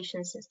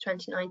trepidation since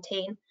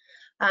 2019.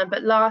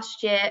 But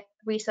last year,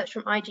 research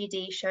from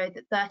IGD showed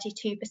that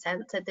 32%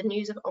 said the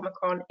news of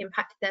Omicron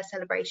impacted their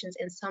celebrations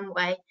in some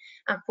way,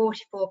 and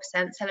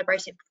 44%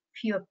 celebrated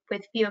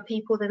with fewer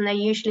people than they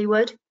usually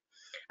would.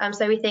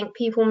 So we think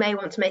people may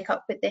want to make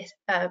up with this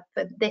for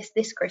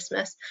this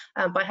Christmas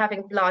by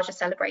having larger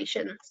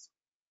celebrations.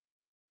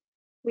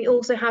 We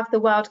also have the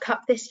World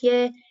Cup this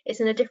year.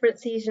 It's in a different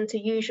season to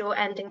usual,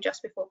 ending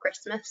just before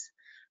Christmas.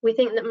 We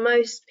think that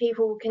most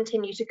people will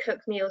continue to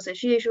cook meals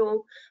as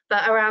usual,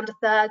 but around a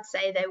third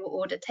say they will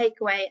order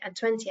takeaway, and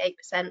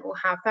 28% will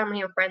have family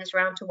and friends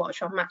around to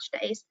watch on match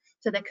days.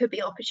 So there could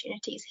be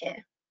opportunities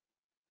here.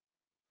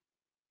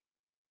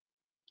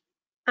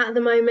 At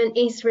the moment,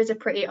 Easter is a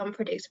pretty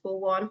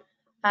unpredictable one,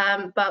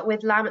 but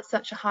with lamb at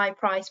such a high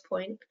price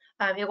point,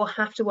 it will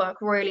have to work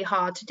really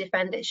hard to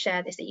defend its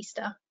share this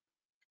Easter.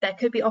 There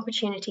could be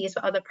opportunities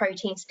for other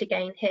proteins to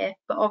gain here,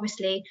 but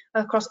obviously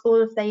across all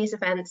of these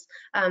events,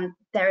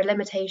 there are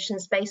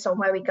limitations based on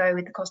where we go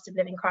with the cost of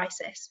living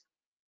crisis.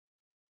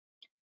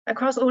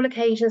 Across all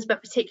occasions,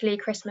 but particularly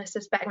Christmas,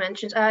 as Beck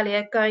mentioned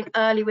earlier, going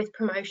early with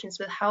promotions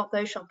will help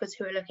those shoppers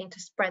who are looking to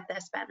spread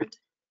their spend.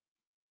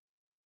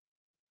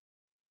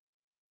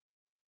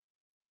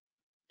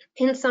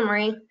 In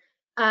summary,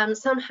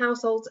 some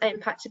households are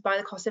impacted by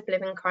the cost of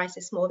living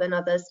crisis more than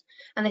others,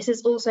 and this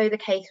is also the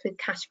case with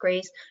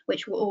categories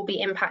which will all be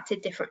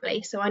impacted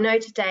differently. So I know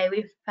today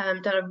we've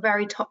done a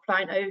very top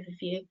line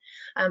overview,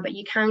 but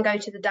you can go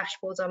to the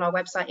dashboards on our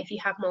website if you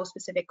have more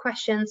specific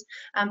questions,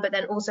 but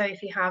then also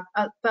if you have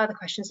further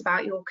questions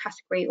about your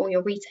category or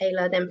your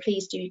retailer, then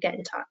please do get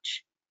in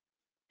touch.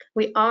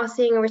 We are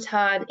seeing a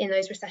return in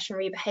those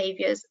recessionary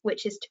behaviours,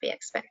 which is to be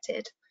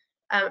expected.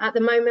 At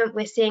the moment,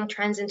 we're seeing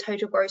trends in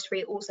total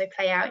grocery also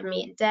play out in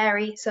meat and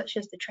dairy, such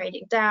as the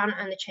trading down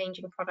and the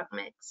changing product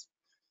mix.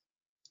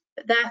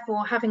 But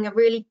therefore, having a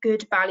really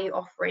good value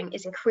offering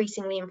is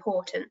increasingly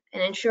important,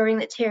 and ensuring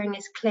that tiering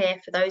is clear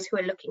for those who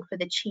are looking for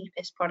the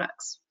cheapest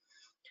products.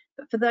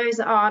 But for those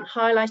that aren't,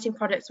 highlighting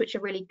products which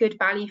are really good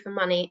value for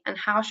money and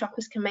how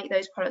shoppers can make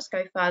those products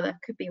go further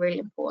could be really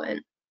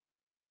important.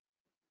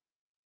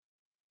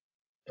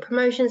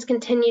 Promotions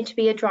continue to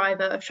be a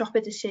driver of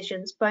shopper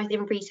decisions, both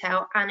in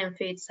retail and in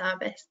food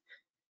service.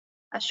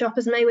 As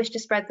shoppers may wish to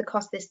spread the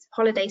cost this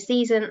holiday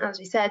season, as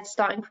we said,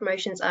 starting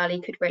promotions early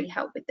could really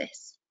help with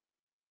this.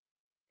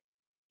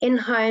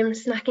 In-home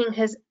snacking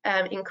has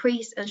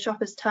increased, and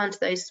shoppers turn to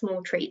those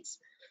small treats.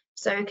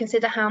 So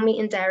consider how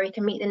meat and dairy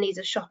can meet the needs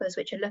of shoppers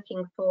which are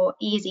looking for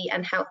easy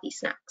and healthy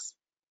snacks.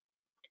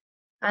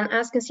 And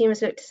as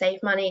consumers look to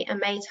save money and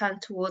may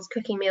turn towards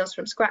cooking meals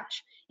from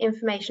scratch,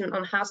 information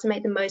on how to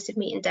make the most of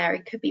meat and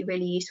dairy could be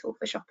really useful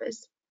for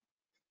shoppers.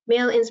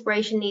 Meal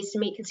inspiration needs to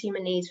meet consumer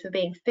needs for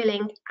being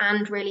filling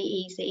and really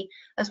easy,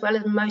 as well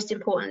as most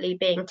importantly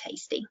being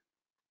tasty.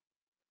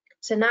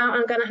 So now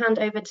I'm going to hand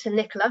over to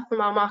Nicola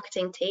from our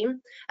marketing team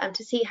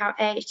to see how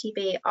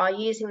AHDB are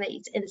using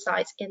these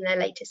insights in their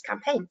latest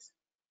campaigns.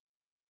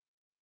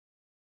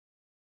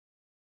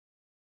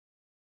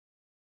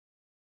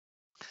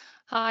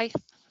 Hi,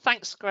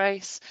 thanks,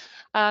 Grace.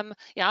 Yeah,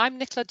 I'm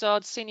Nicola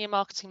Dodd, Senior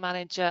Marketing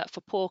Manager for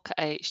Pork at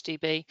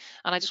AHDB,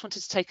 and I just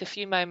wanted to take a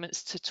few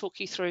moments to talk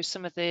you through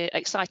some of the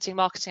exciting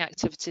marketing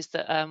activities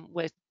that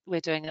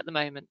we're doing at the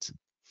moment.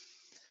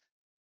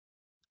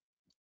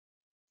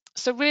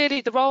 So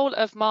really, the role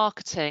of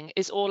marketing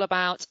is all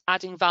about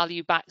adding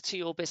value back to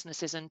your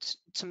businesses and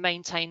to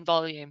maintain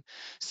volume.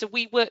 So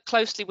we work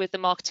closely with the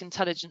market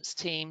intelligence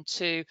team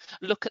to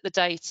look at the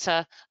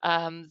data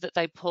that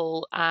they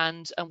pull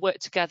and work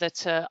together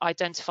to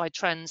identify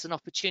trends and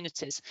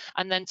opportunities,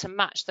 and then to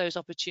match those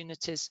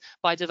opportunities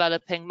by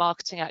developing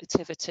marketing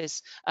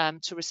activities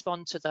to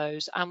respond to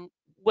those, and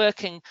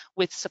working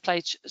with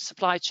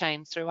supply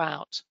chain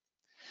throughout.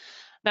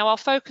 Now, our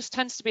focus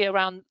tends to be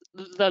around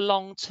the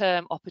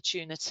long-term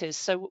opportunities,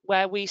 so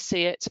where we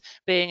see it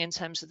being in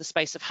terms of the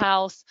space of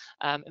health,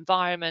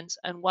 environment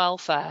and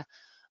welfare.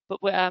 But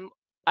and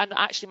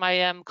actually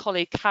my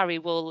colleague Carrie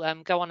will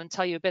go on and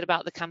tell you a bit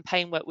about the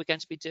campaign work we're going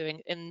to be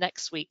doing in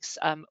next week's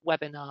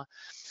webinar.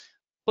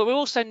 But we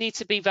also need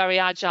to be very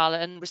agile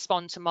and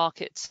respond to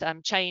market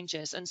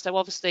changes. And so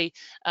obviously,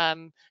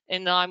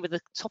 in line with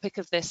the topic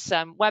of this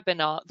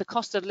webinar, the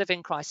cost of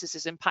living crisis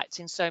is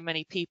impacting so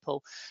many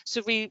people.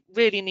 So we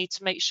really need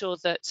to make sure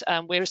that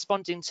we're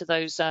responding to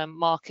those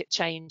market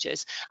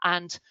changes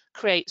and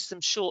create some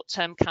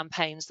short-term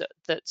campaigns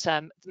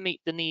that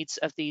meet the needs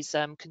of these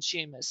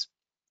consumers.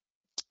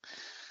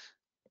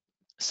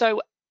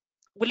 So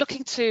we're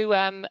looking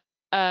to,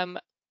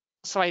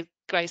 sorry,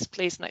 Grace,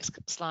 please, next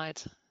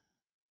slide.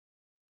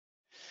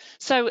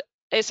 So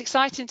it's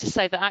exciting to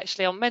say that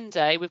actually on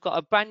Monday we've got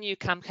a brand new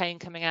campaign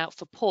coming out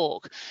for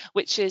pork,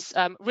 which is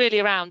really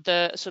around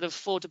the sort of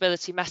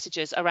affordability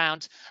messages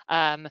around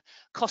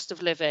cost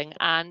of living,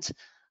 and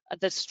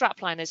the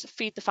strapline is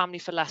 "Feed the family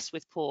for less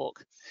with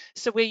pork."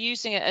 So we're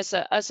using it as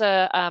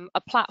a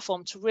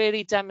platform to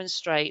really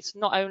demonstrate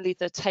not only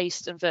the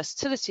taste and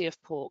versatility of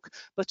pork,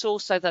 but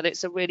also that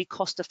it's a really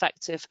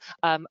cost-effective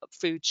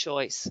food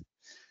choice.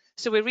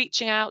 So we're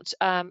reaching out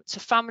to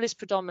families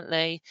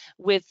predominantly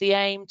with the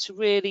aim to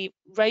really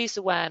raise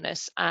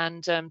awareness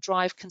and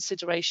drive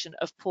consideration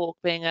of pork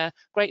being a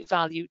great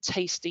value,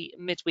 tasty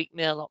midweek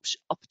meal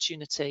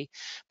opportunity,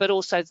 but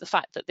also the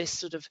fact that this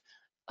sort of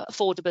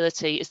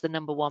affordability is the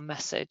 #1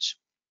 message.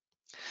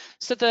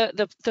 So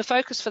the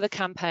focus for the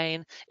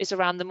campaign is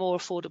around the more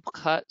affordable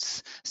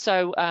cuts.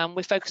 So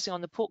we're focusing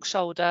on the pork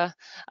shoulder,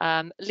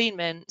 lean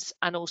mince,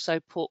 and also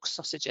pork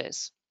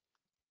sausages.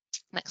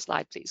 Next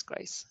slide, please,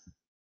 Grace.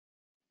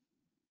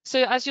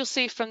 So as you'll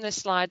see from this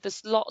slide,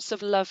 there's lots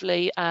of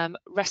lovely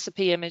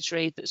recipe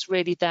imagery that's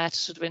really there to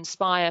sort of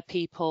inspire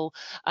people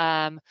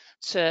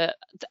to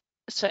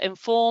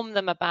inform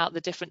them about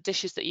the different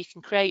dishes that you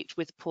can create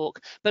with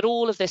pork, but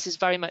all of this is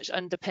very much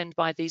underpinned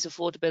by these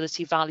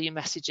affordability value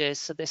messages.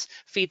 So this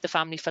feed the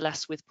family for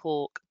less with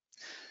pork.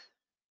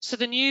 So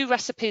the new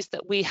recipes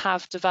that we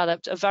have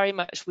developed are very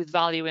much with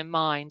value in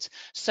mind.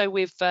 So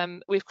we've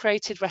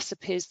created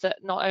recipes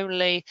that not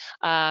only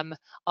are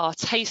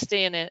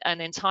tasty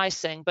and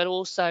enticing, but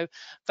also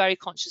very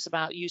conscious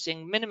about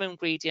using minimum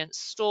ingredients,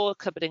 store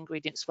cupboard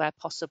ingredients where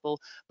possible,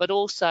 but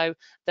also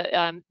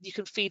that you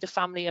can feed a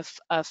family of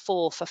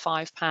 4 for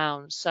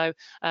 £5. So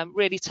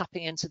really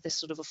tapping into this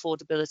sort of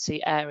affordability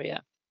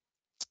area.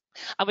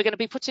 And we're going to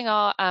be putting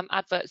our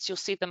adverts, you'll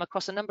see them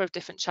across a number of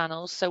different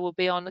channels. So we'll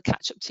be on the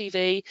Catch Up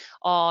TV,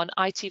 on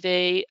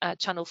ITV,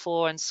 Channel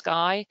 4 and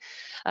Sky.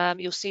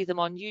 You'll see them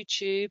on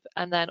YouTube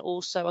and then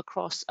also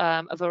across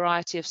a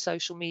variety of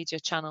social media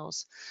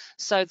channels.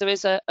 So there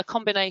is a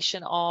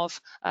combination of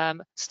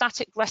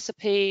static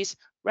recipes,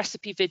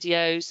 recipe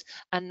videos,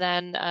 and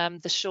then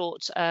the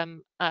short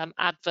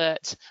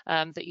advert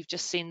that you've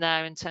just seen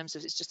there, in terms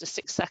of it's just a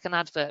 6-second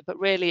advert, but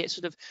really it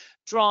sort of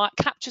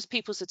captures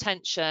people's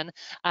attention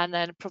and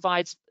then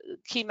provides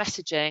key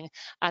messaging,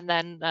 and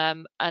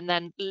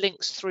then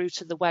links through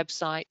to the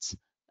website.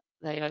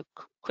 There you go,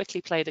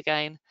 quickly played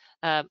again.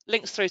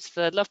 Links through to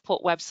the Love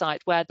Pork website,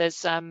 where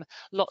there's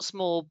lots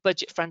more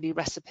budget-friendly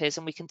recipes,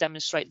 and we can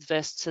demonstrate the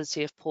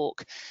versatility of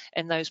pork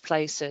in those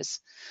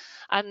places.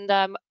 And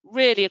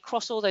really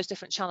across all those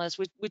different channels,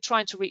 we're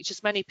trying to reach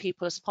as many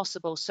people as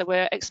possible. So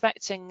we're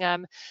expecting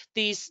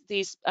these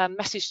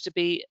messages to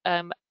be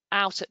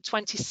out at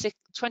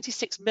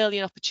 26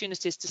 million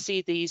opportunities to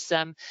see these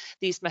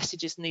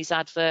messages and these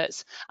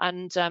adverts,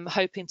 and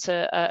hoping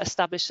to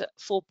establish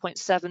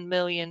 4.7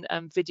 million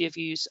video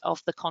views of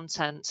the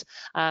content.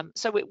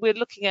 So we're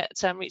looking at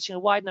reaching a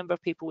wide number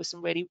of people with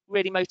some really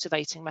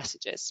motivating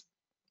messages.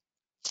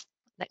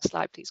 Next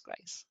slide, please,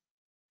 Grace.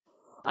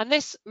 And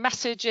this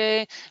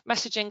messaging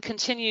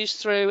continues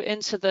through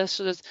into the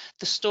sort of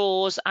the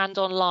stores and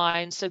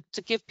online, so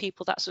to give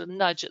people that sort of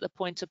nudge at the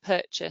point of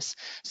purchase.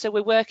 So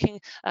we're working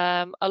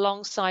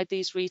alongside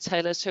these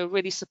retailers who are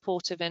really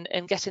supportive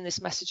in getting this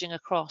messaging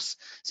across.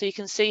 So you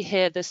can see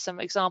here there's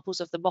some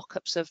examples of the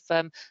mock-ups of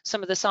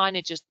some of the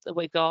signages that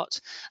we've got,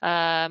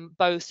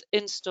 both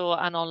in-store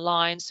and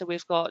online. So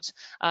we've got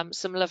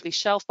some lovely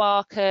shelf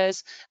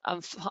markers,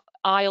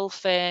 aisle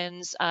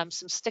fins, some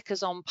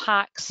stickers on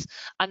packs,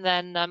 and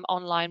then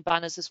online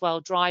banners as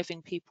well,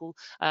 driving people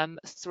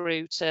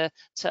through to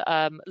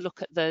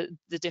look at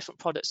the different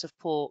products of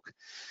pork.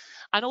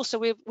 And also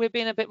we're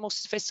being a bit more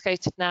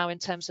sophisticated now in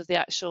terms of the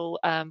actual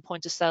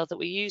point of sale that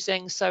we're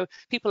using. So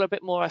people are a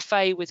bit more au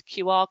fait with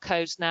QR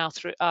codes now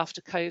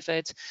after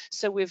COVID.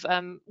 So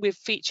we've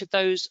featured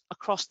those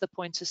across the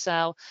point of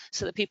sale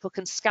so that people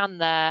can scan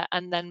there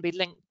and then be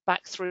linked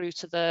back through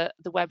to the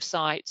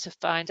website to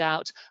find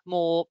out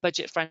more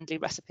budget-friendly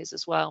recipes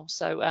as well.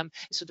 So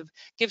it sort of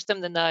gives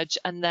them the nudge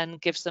and then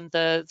gives them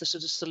the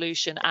sort of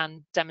solution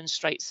and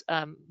demonstrates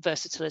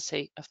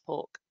versatility of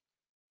pork.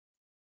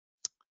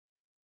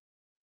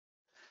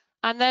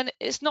 And then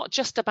it's not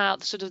just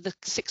about sort of the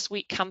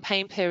 6-week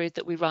campaign period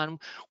that we run.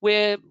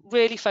 We're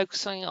really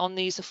focusing on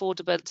these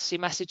affordability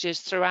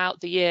messages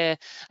throughout the year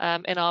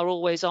in our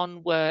always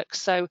on work.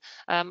 So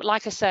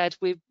like I said,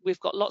 we've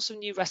got lots of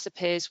new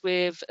recipes.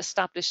 We've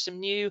established some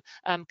new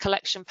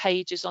collection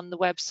pages on the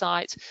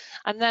website.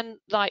 And then,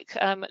 like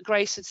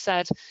Grace had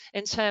said,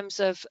 in terms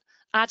of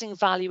adding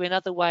value in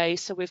other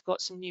ways, so we've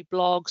got some new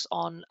blogs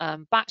on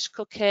batch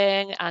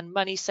cooking and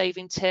money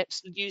saving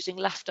tips, using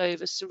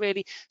leftovers, so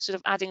really sort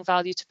of adding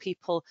value to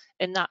people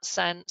in that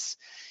sense.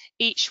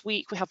 Each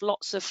week we have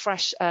lots of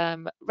fresh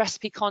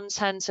recipe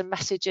content and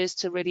messages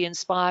to really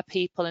inspire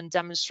people and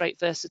demonstrate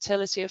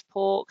versatility of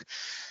pork.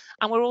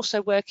 And we're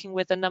also working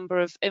with a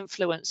number of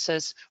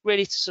influencers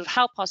really to sort of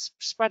help us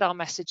spread our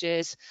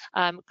messages,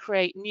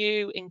 create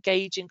new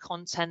engaging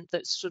content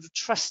that's sort of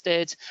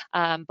trusted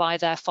by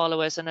their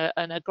followers, and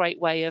a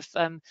great way of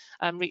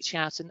reaching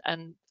out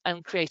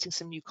and creating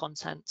some new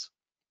content.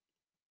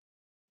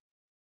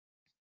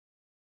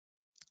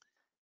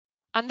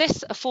 And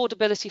this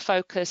affordability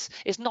focus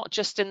is not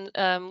just in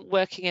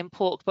working in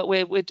pork, but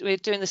we're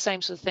doing the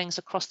same sort of things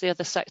across the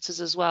other sectors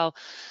as well.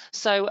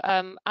 So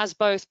as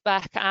both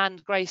Beck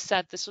and Grace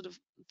said,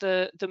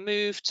 the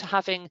move to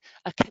having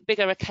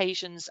bigger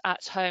occasions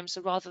at home.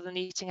 So rather than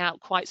eating out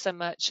quite so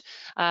much,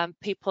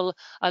 people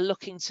are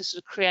looking to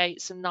sort of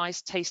create some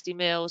nice tasty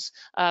meals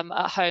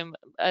at home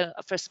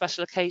for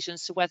special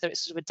occasions. So whether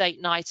it's sort of a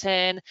date night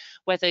in,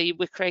 whether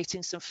we're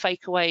creating some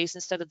fakeaways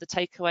instead of the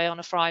takeaway on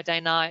a Friday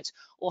night,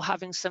 or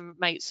having some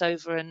mates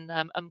over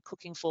and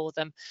cooking for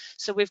them.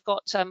 So we've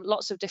got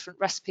lots of different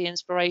recipe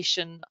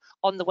inspiration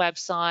on the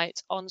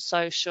website, on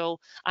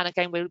social, and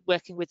again we're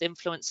working with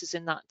influencers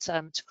in that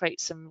to create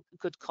some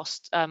good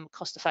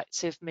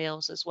cost-effective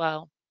meals as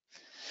well.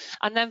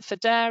 And then for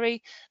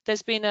dairy,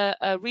 there's been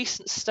a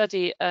recent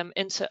study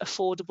into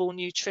affordable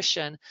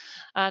nutrition,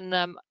 and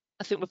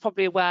I think we're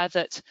probably aware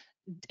that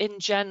in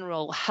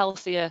general,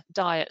 healthier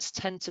diets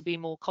tend to be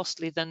more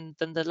costly than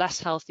the less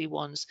healthy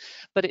ones.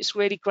 But it's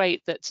really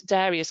great that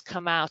dairy has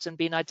come out and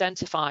been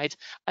identified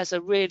as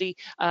a really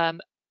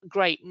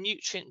great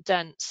nutrient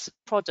dense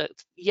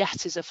product,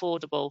 yet is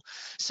affordable.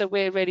 So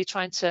we're really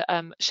trying to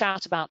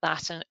shout about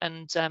that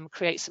and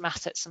create some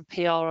assets and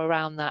PR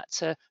around that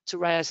to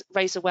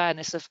raise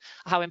awareness of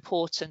how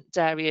important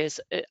dairy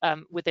is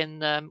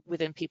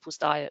within people's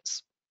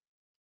diets.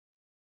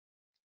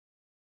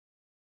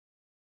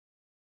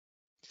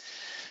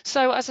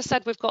 So as I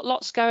said, we've got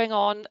lots going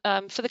on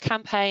for the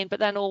campaign, but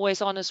then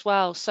always on as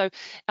well. So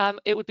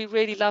it would be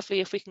really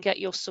lovely if we can get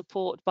your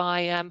support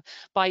by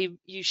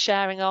you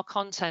sharing our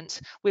content.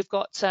 We've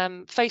got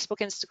Facebook,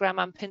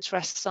 Instagram and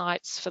Pinterest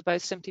sites for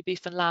both Simply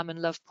Beef and Lamb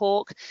and Love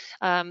Pork.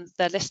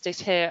 They're listed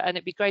here, and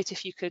it'd be great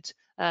if you could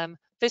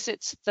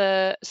visit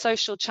the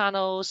social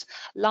channels,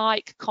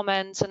 like,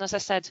 comment, and as I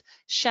said,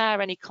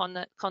 share any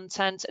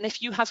content. And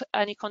if you have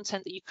any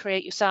content that you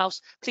create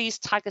yourselves, please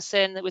tag us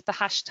in with the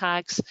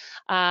hashtags.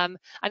 And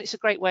it's a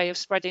great way of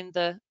spreading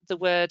the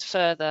word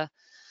further.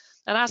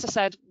 And as I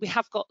said, we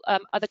have got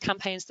other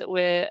campaigns that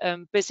we're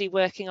busy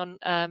working on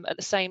at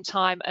the same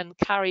time, and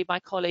Carrie, my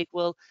colleague,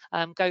 will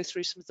go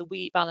through some of the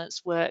wheat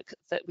balance work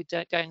that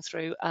we're going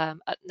through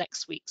at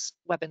next week's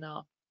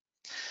webinar.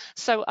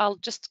 So I'll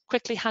just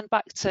quickly hand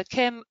back to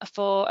Kim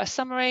for a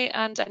summary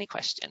and any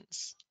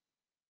questions.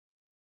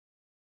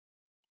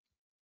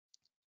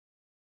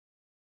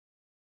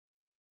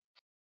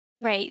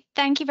 Great.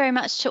 Thank you very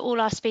much to all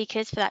our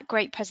speakers for that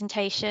great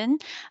presentation.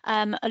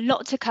 A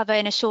lot to cover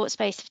in a short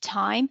space of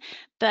time,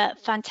 but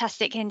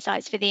fantastic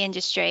insights for the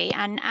industry.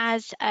 And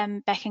as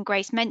Beck and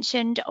Grace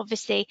mentioned,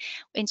 obviously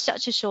in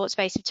such a short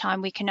space of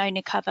time, we can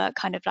only cover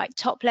kind of like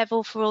top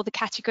level for all the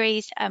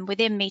categories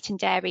within meat and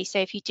dairy. So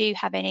if you do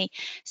have any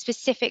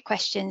specific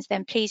questions,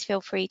 then please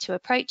feel free to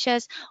approach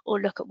us or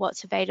look at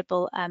what's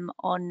available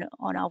on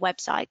our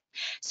website.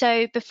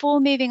 So before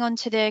moving on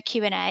to the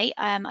Q&A,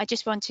 I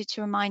just wanted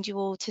to remind you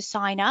all to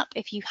sign up,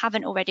 if you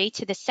haven't already,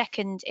 to the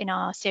second in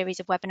our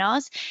series of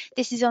webinars.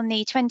 This is on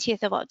the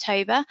 20th of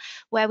October,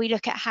 where we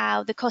look at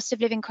how the cost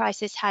of living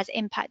crisis has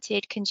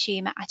impacted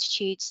consumer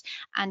attitudes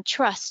and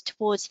trust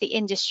towards the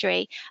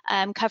industry,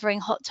 covering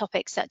hot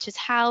topics such as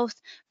health,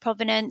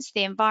 provenance,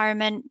 the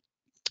environment,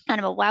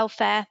 animal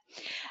welfare.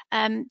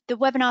 The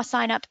webinar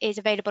sign up is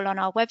available on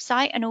our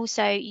website, and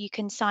also you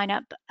can sign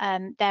up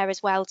there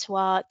as well to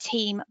our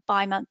team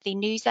bi-monthly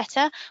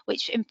newsletter,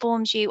 which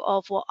informs you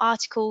of what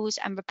articles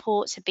and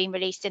reports have been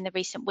released in the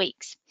recent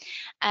weeks.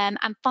 And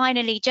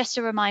finally, just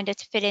a reminder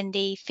to fill in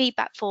the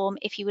feedback form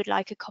if you would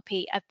like a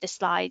copy of the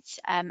slides,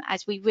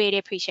 as we really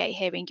appreciate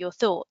hearing your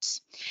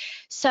thoughts.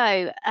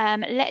 So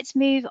let's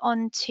move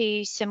on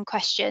to some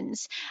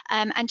questions.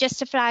 And just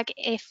to flag,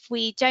 if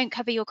we don't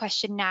cover your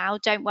question now,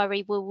 don't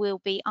worry, we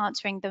will be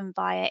answering them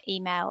via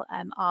email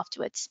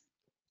afterwards.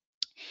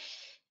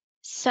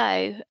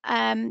 So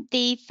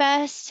the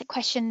first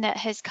question that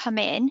has come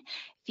in,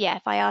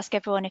 if I ask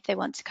everyone if they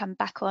want to come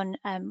back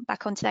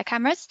onto their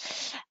cameras,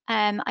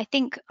 I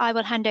think I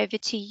will hand over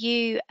to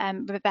you,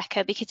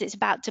 Rebecca, because it's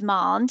about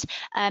demand,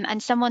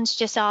 and someone's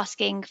just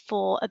asking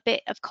for a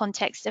bit of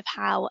context of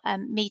how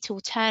meat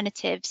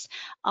alternatives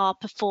are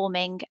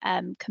performing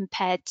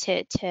compared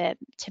to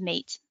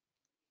meat.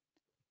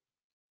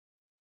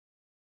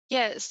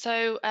 Yeah,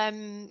 so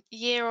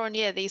year on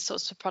year, these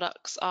sorts of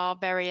products are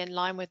very in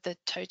line with the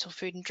total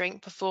food and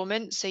drink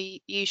performance. So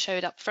you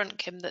showed up front,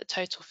 Kim, that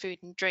total food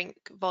and drink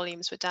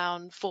volumes were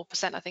down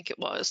 4%, I think it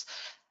was.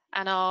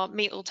 And our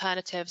meat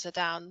alternatives are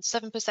down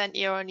 7%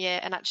 year on year.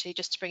 And actually,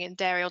 just to bring in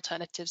dairy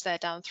alternatives, they're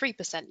down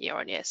 3% year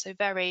on year. So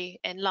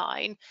very in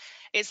line.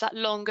 It's that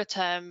longer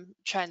term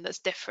trend that's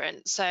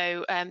different.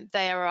 So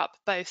they are up,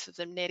 both of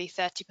them, nearly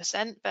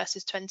 30%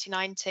 versus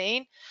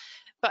 2019.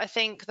 But I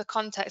think the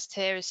context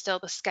here is still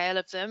the scale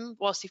of them.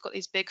 Whilst you've got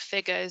these big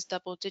figures,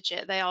 double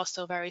digit, they are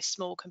still very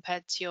small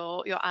compared to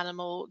your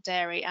animal,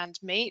 dairy and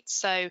meat.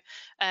 So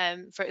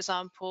for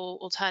example,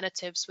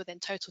 alternatives within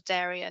total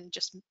dairy and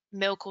just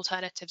milk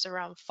alternatives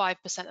around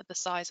 5% of the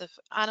size of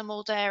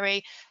animal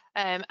dairy.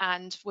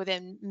 And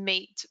within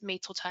meat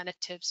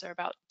alternatives are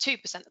about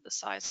 2% of the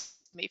size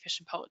of meat, fish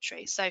and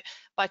poultry. So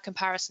by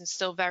comparison,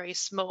 still very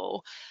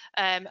small.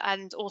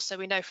 And also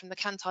we know from the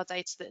Kantar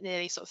data that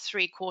nearly sort of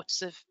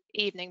 3/4 of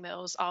evening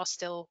meals are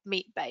still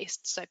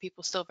meat-based, so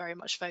people still very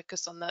much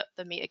focus on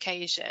the meat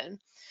occasion.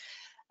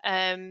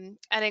 And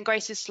in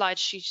Grace's slide,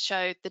 she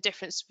showed the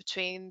difference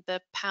between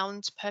the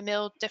pound per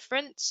meal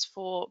difference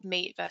for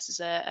meat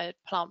versus a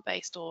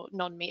plant-based or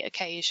non-meat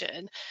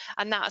occasion.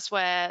 And that's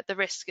where the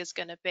risk is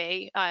going to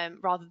be,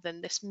 rather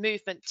than this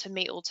movement to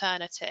meat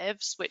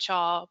alternatives, which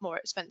are more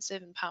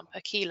expensive in pound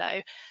per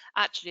kilo.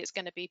 Actually, it's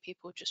going to be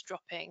people just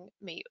dropping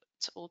meat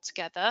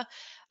altogether.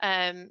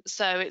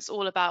 So it's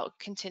all about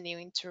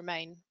continuing to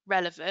remain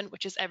relevant,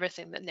 which is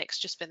everything that Nick's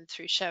just been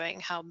through, showing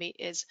how meat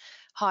is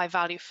high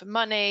value for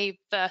money,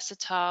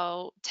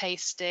 versatile,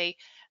 tasty,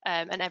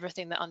 and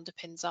everything that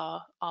underpins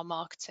our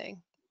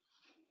marketing.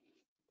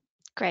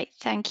 Great,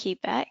 thank you,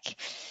 Beck.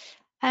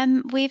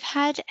 We've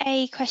had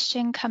a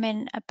question come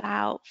in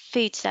about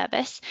food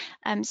service.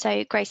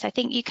 So Grace, I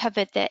think you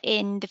covered that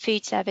in the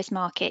food service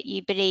market,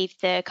 you believe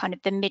the kind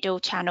of the middle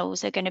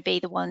channels are going to be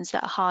the ones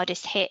that are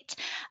hardest hit.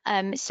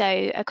 So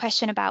a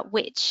question about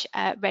which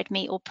red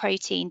meat or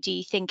protein do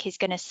you think is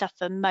going to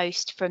suffer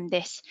most from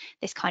this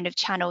kind of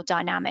channel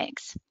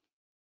dynamics?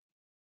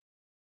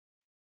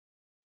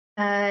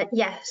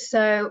 Yes,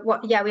 so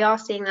we are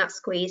seeing that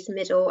squeeze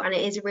middle, and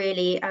it is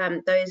really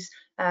those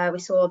we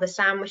saw the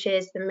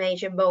sandwiches, the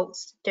major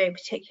malts doing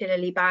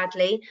particularly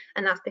badly,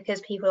 and that's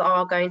because people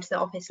are going to the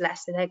office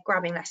less, so they're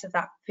grabbing less of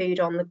that food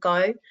on the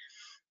go.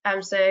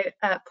 So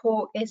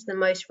pork is the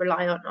most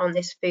reliant on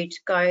this food to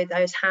go,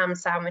 those ham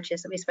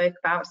sandwiches that we spoke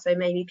about. So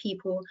maybe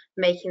people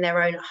making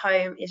their own at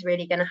home is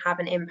really going to have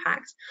an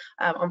impact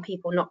on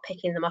people not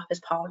picking them up as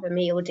part of a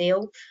meal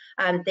deal.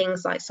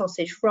 Things like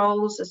sausage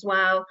rolls as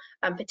well,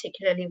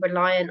 particularly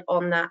reliant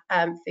on that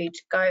food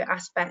to go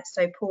aspect.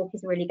 So pork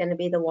is really going to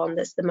be the one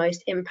that's the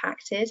most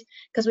impacted,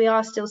 because we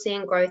are still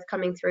seeing growth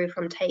coming through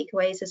from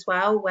takeaways as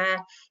well,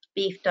 where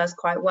beef does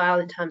quite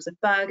well in terms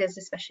of burgers,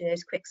 especially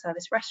those quick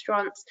service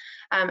restaurants,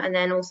 and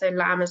then also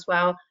lamb as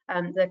well.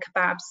 The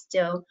kebabs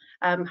still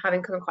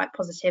having quite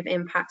positive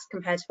impacts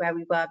compared to where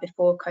we were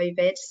before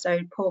COVID. So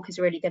pork is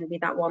really going to be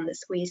that one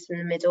that's squeezed in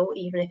the middle,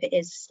 even if it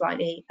is a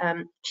slightly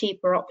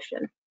cheaper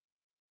option.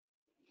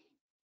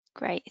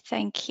 Great,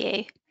 thank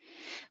you.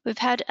 We've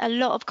had a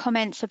lot of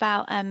comments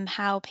about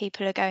how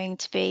people are going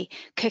to be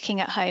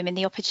cooking at home and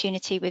the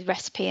opportunity with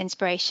recipe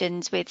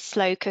inspirations with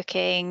slow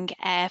cooking,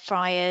 air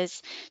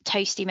fryers,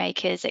 toasty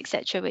makers,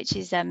 etc., which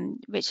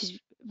is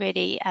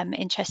really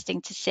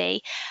interesting to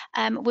see.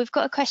 We've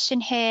got a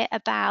question here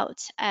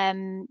about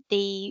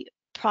the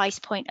price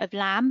point of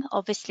lamb,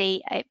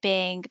 obviously it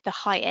being the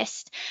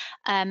highest,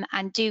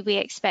 and do we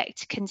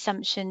expect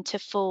consumption to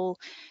fall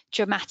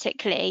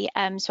dramatically?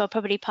 So I'll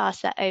probably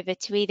pass that over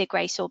to either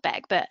Grace or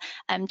Beck, but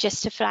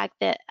just to flag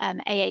that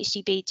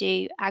AHDB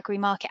do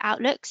agri-market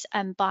outlooks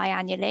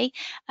biannually,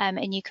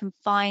 and you can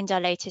find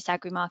our latest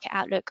agri-market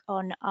outlook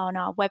on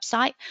our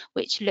website,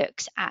 which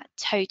looks at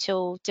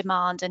total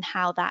demand and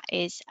how that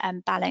is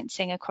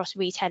balancing across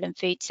retail and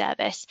food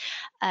service,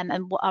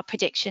 and what our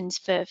predictions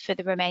for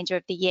the remainder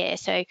of the year.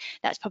 So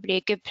that's probably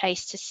a good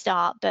place to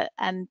start. But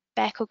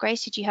Beck or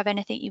Grace, did you have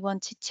anything you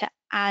wanted to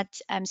add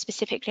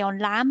specifically on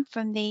lamb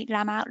from the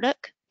lamb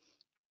outlook?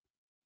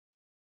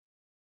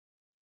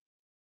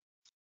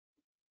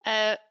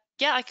 Yeah,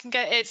 I can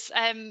go. It's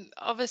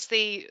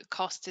obviously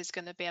cost is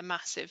going to be a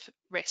massive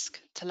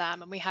risk to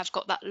lamb, and we have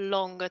got that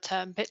longer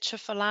term picture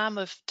for lamb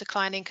of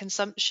declining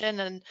consumption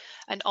and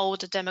an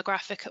older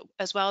demographic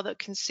as well that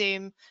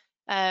consume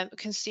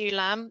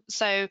lamb.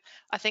 So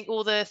I think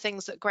all the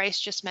things that Grace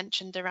just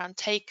mentioned around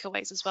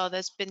takeaways as well,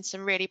 there's been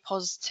some really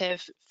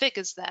positive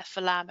figures there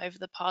for lamb over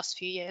the past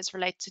few years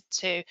related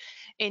to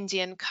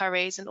Indian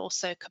curries and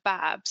also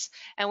kebabs.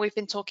 And we've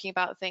been talking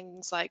about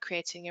things like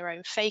creating your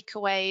own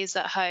fakeaways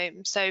at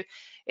home. So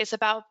it's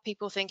about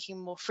people thinking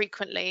more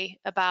frequently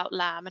about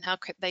lamb and how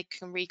they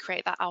can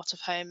recreate that out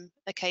of home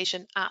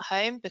occasion at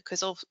home,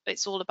 because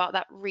it's all about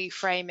that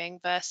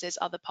reframing versus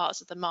other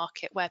parts of the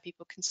market where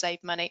people can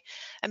save money,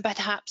 and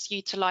perhaps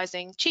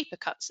utilising cheaper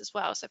cuts as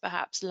well. So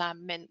perhaps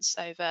lamb mince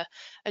over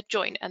a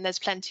joint. And there's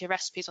plenty of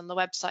recipes on the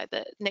website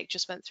that Nick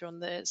just went through on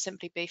the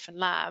Simply Beef and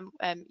Lamb,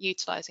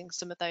 utilising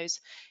some of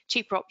those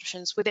cheaper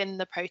options within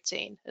the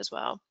protein as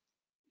well.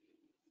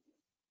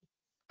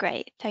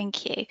 Great,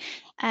 thank you.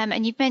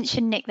 And you've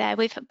mentioned, Nick, there,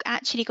 we've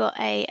actually got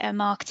a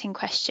marketing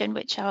question,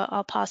 which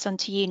I'll pass on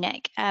to you,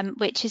 Nick,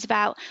 which is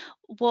about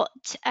what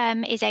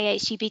is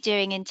AHDB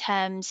doing in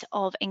terms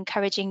of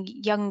encouraging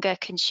younger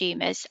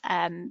consumers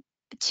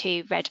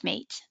to red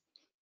meat?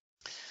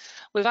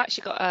 We've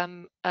actually got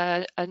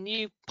a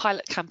new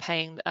pilot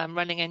campaign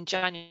running in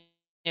January,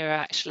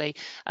 actually,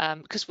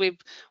 because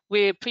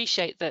we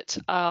appreciate that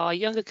our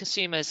younger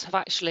consumers have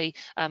actually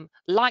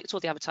liked all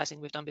the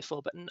advertising we've done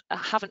before, but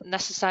haven't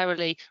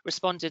necessarily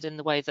responded in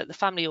the way that the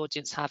family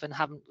audience have, and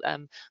haven't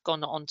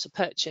gone on to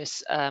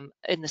purchase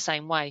in the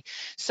same way.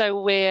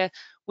 So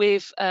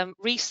we've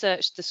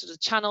researched the sort of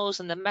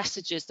channels and the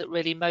messages that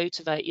really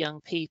motivate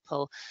young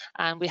people,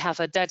 and we have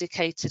a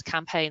dedicated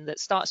campaign that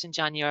starts in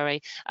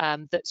January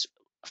that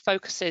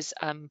focuses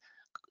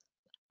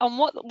on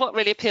what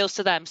really appeals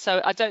to them.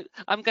 So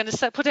I'm going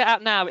to put it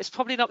out now. It's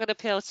probably not going to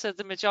appeal to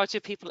the majority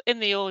of people in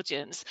the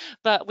audience,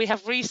 but we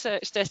have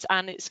researched it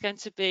and it's going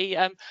to be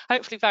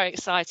hopefully very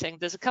exciting.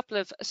 There's a couple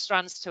of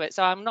strands to it,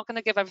 so I'm not going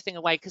to give everything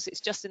away because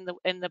it's just in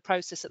the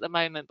process at the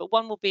moment. But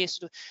one will be a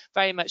sort of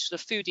very much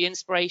sort of foodie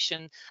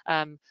inspiration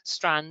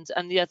strand,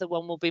 and the other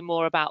one will be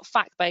more about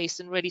fact-based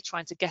and really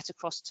trying to get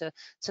across to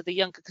the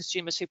younger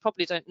consumers who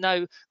probably don't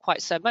know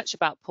quite so much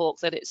about pork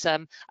that it's a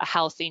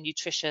healthy,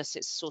 nutritious,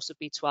 it's a source of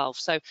B12.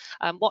 So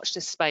watch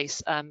this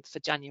space for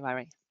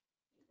January.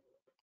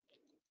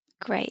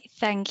 Great,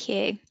 thank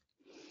you.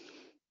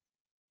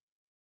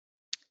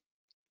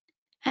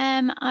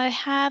 I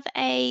have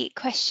a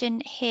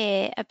question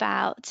here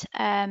about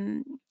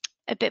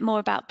a bit more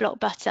about block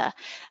butter.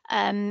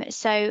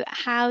 So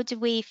how do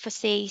we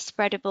foresee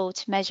Spreadable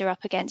to measure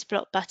up against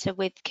block butter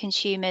with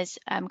consumers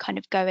kind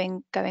of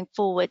going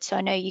forward? So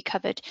I know you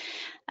covered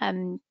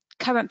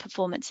current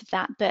performance of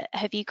that, but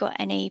have you got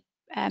any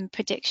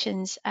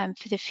predictions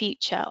for the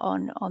future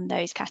on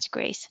those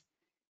categories?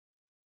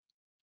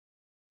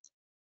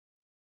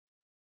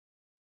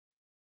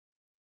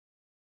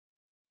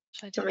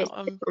 Should I do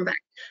that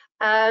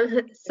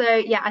one? So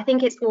yeah, I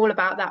think it's all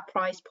about that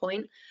price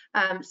point.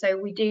 So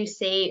we do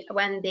see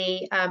when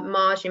the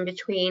margin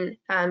between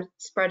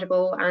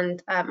Spreadable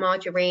and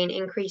margarine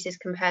increases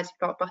compared to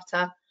block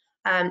butter,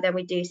 then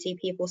we do see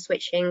people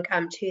switching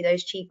to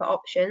those cheaper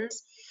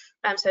options.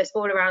 So it's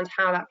all around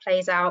how that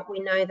plays out. We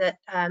know that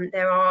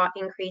there are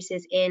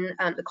increases in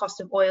the cost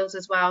of oils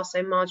as well.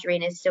 So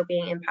margarine is still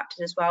being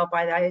impacted as well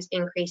by those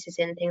increases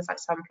in things like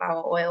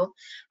sunflower oil.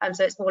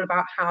 So it's all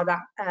about how that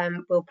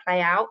will play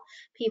out.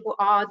 People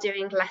are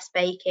doing less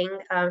baking.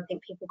 I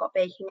think people got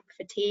baking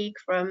fatigue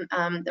from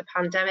the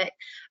pandemic.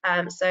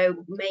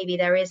 So maybe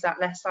there is that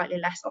slightly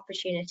less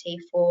opportunity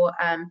for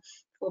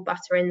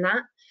butter in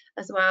that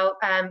as well.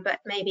 But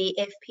maybe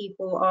if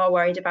people are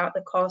worried about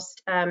the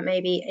cost,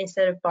 maybe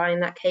instead of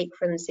buying that cake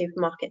from the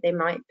supermarket, they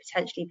might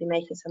potentially be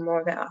making some more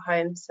of it at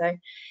home. So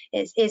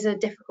it is a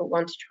difficult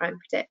one to try and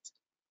predict.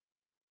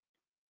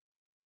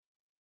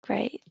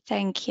 Great,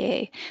 thank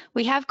you.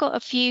 We have got a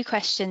few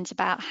questions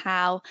about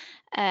how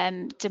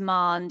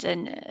demand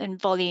and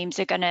volumes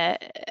are going to,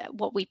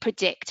 what we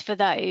predict for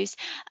those.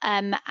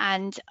 And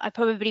I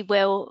probably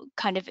will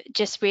kind of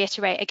just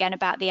reiterate again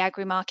about the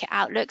agri-market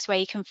outlooks, where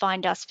you can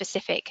find our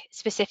specific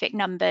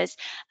numbers,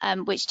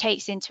 which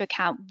takes into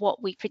account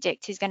what we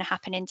predict is going to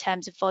happen in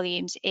terms of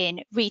volumes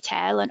in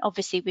retail. And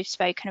obviously we've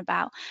spoken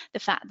about the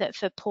fact that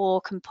for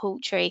pork and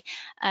poultry,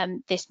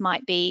 this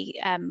might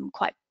be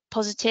quite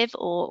positive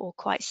or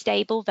quite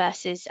stable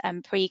versus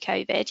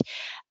pre-COVID.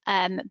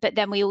 But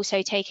then we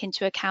also take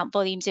into account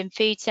volumes in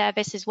food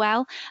service as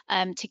well,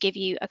 to give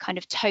you a kind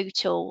of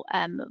total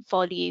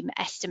volume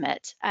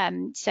estimate.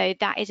 So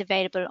that is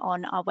available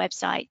on our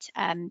website,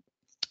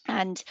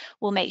 and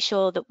we'll make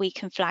sure that we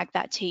can flag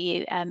that to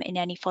you in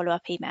any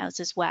follow-up emails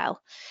as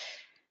well.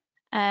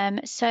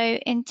 So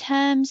in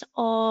terms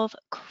of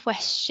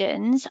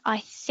questions, I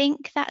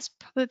think that's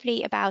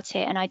probably about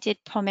it. And I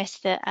did promise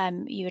that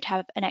you would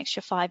have an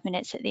extra 5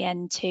 minutes at the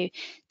end to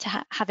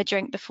have a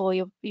drink before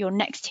your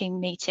next team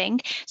meeting.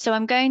 So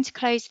I'm going to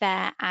close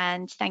there,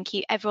 and thank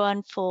you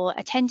everyone for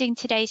attending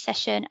today's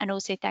session, and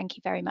also thank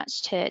you very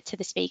much to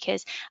the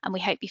speakers, and we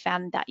hope you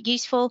found that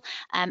useful.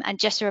 And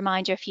just a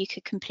reminder, if you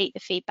could complete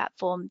the feedback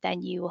form,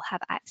 then you will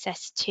have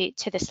access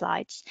to the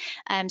slides.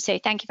 So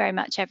thank you very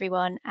much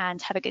everyone, and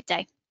have a good day.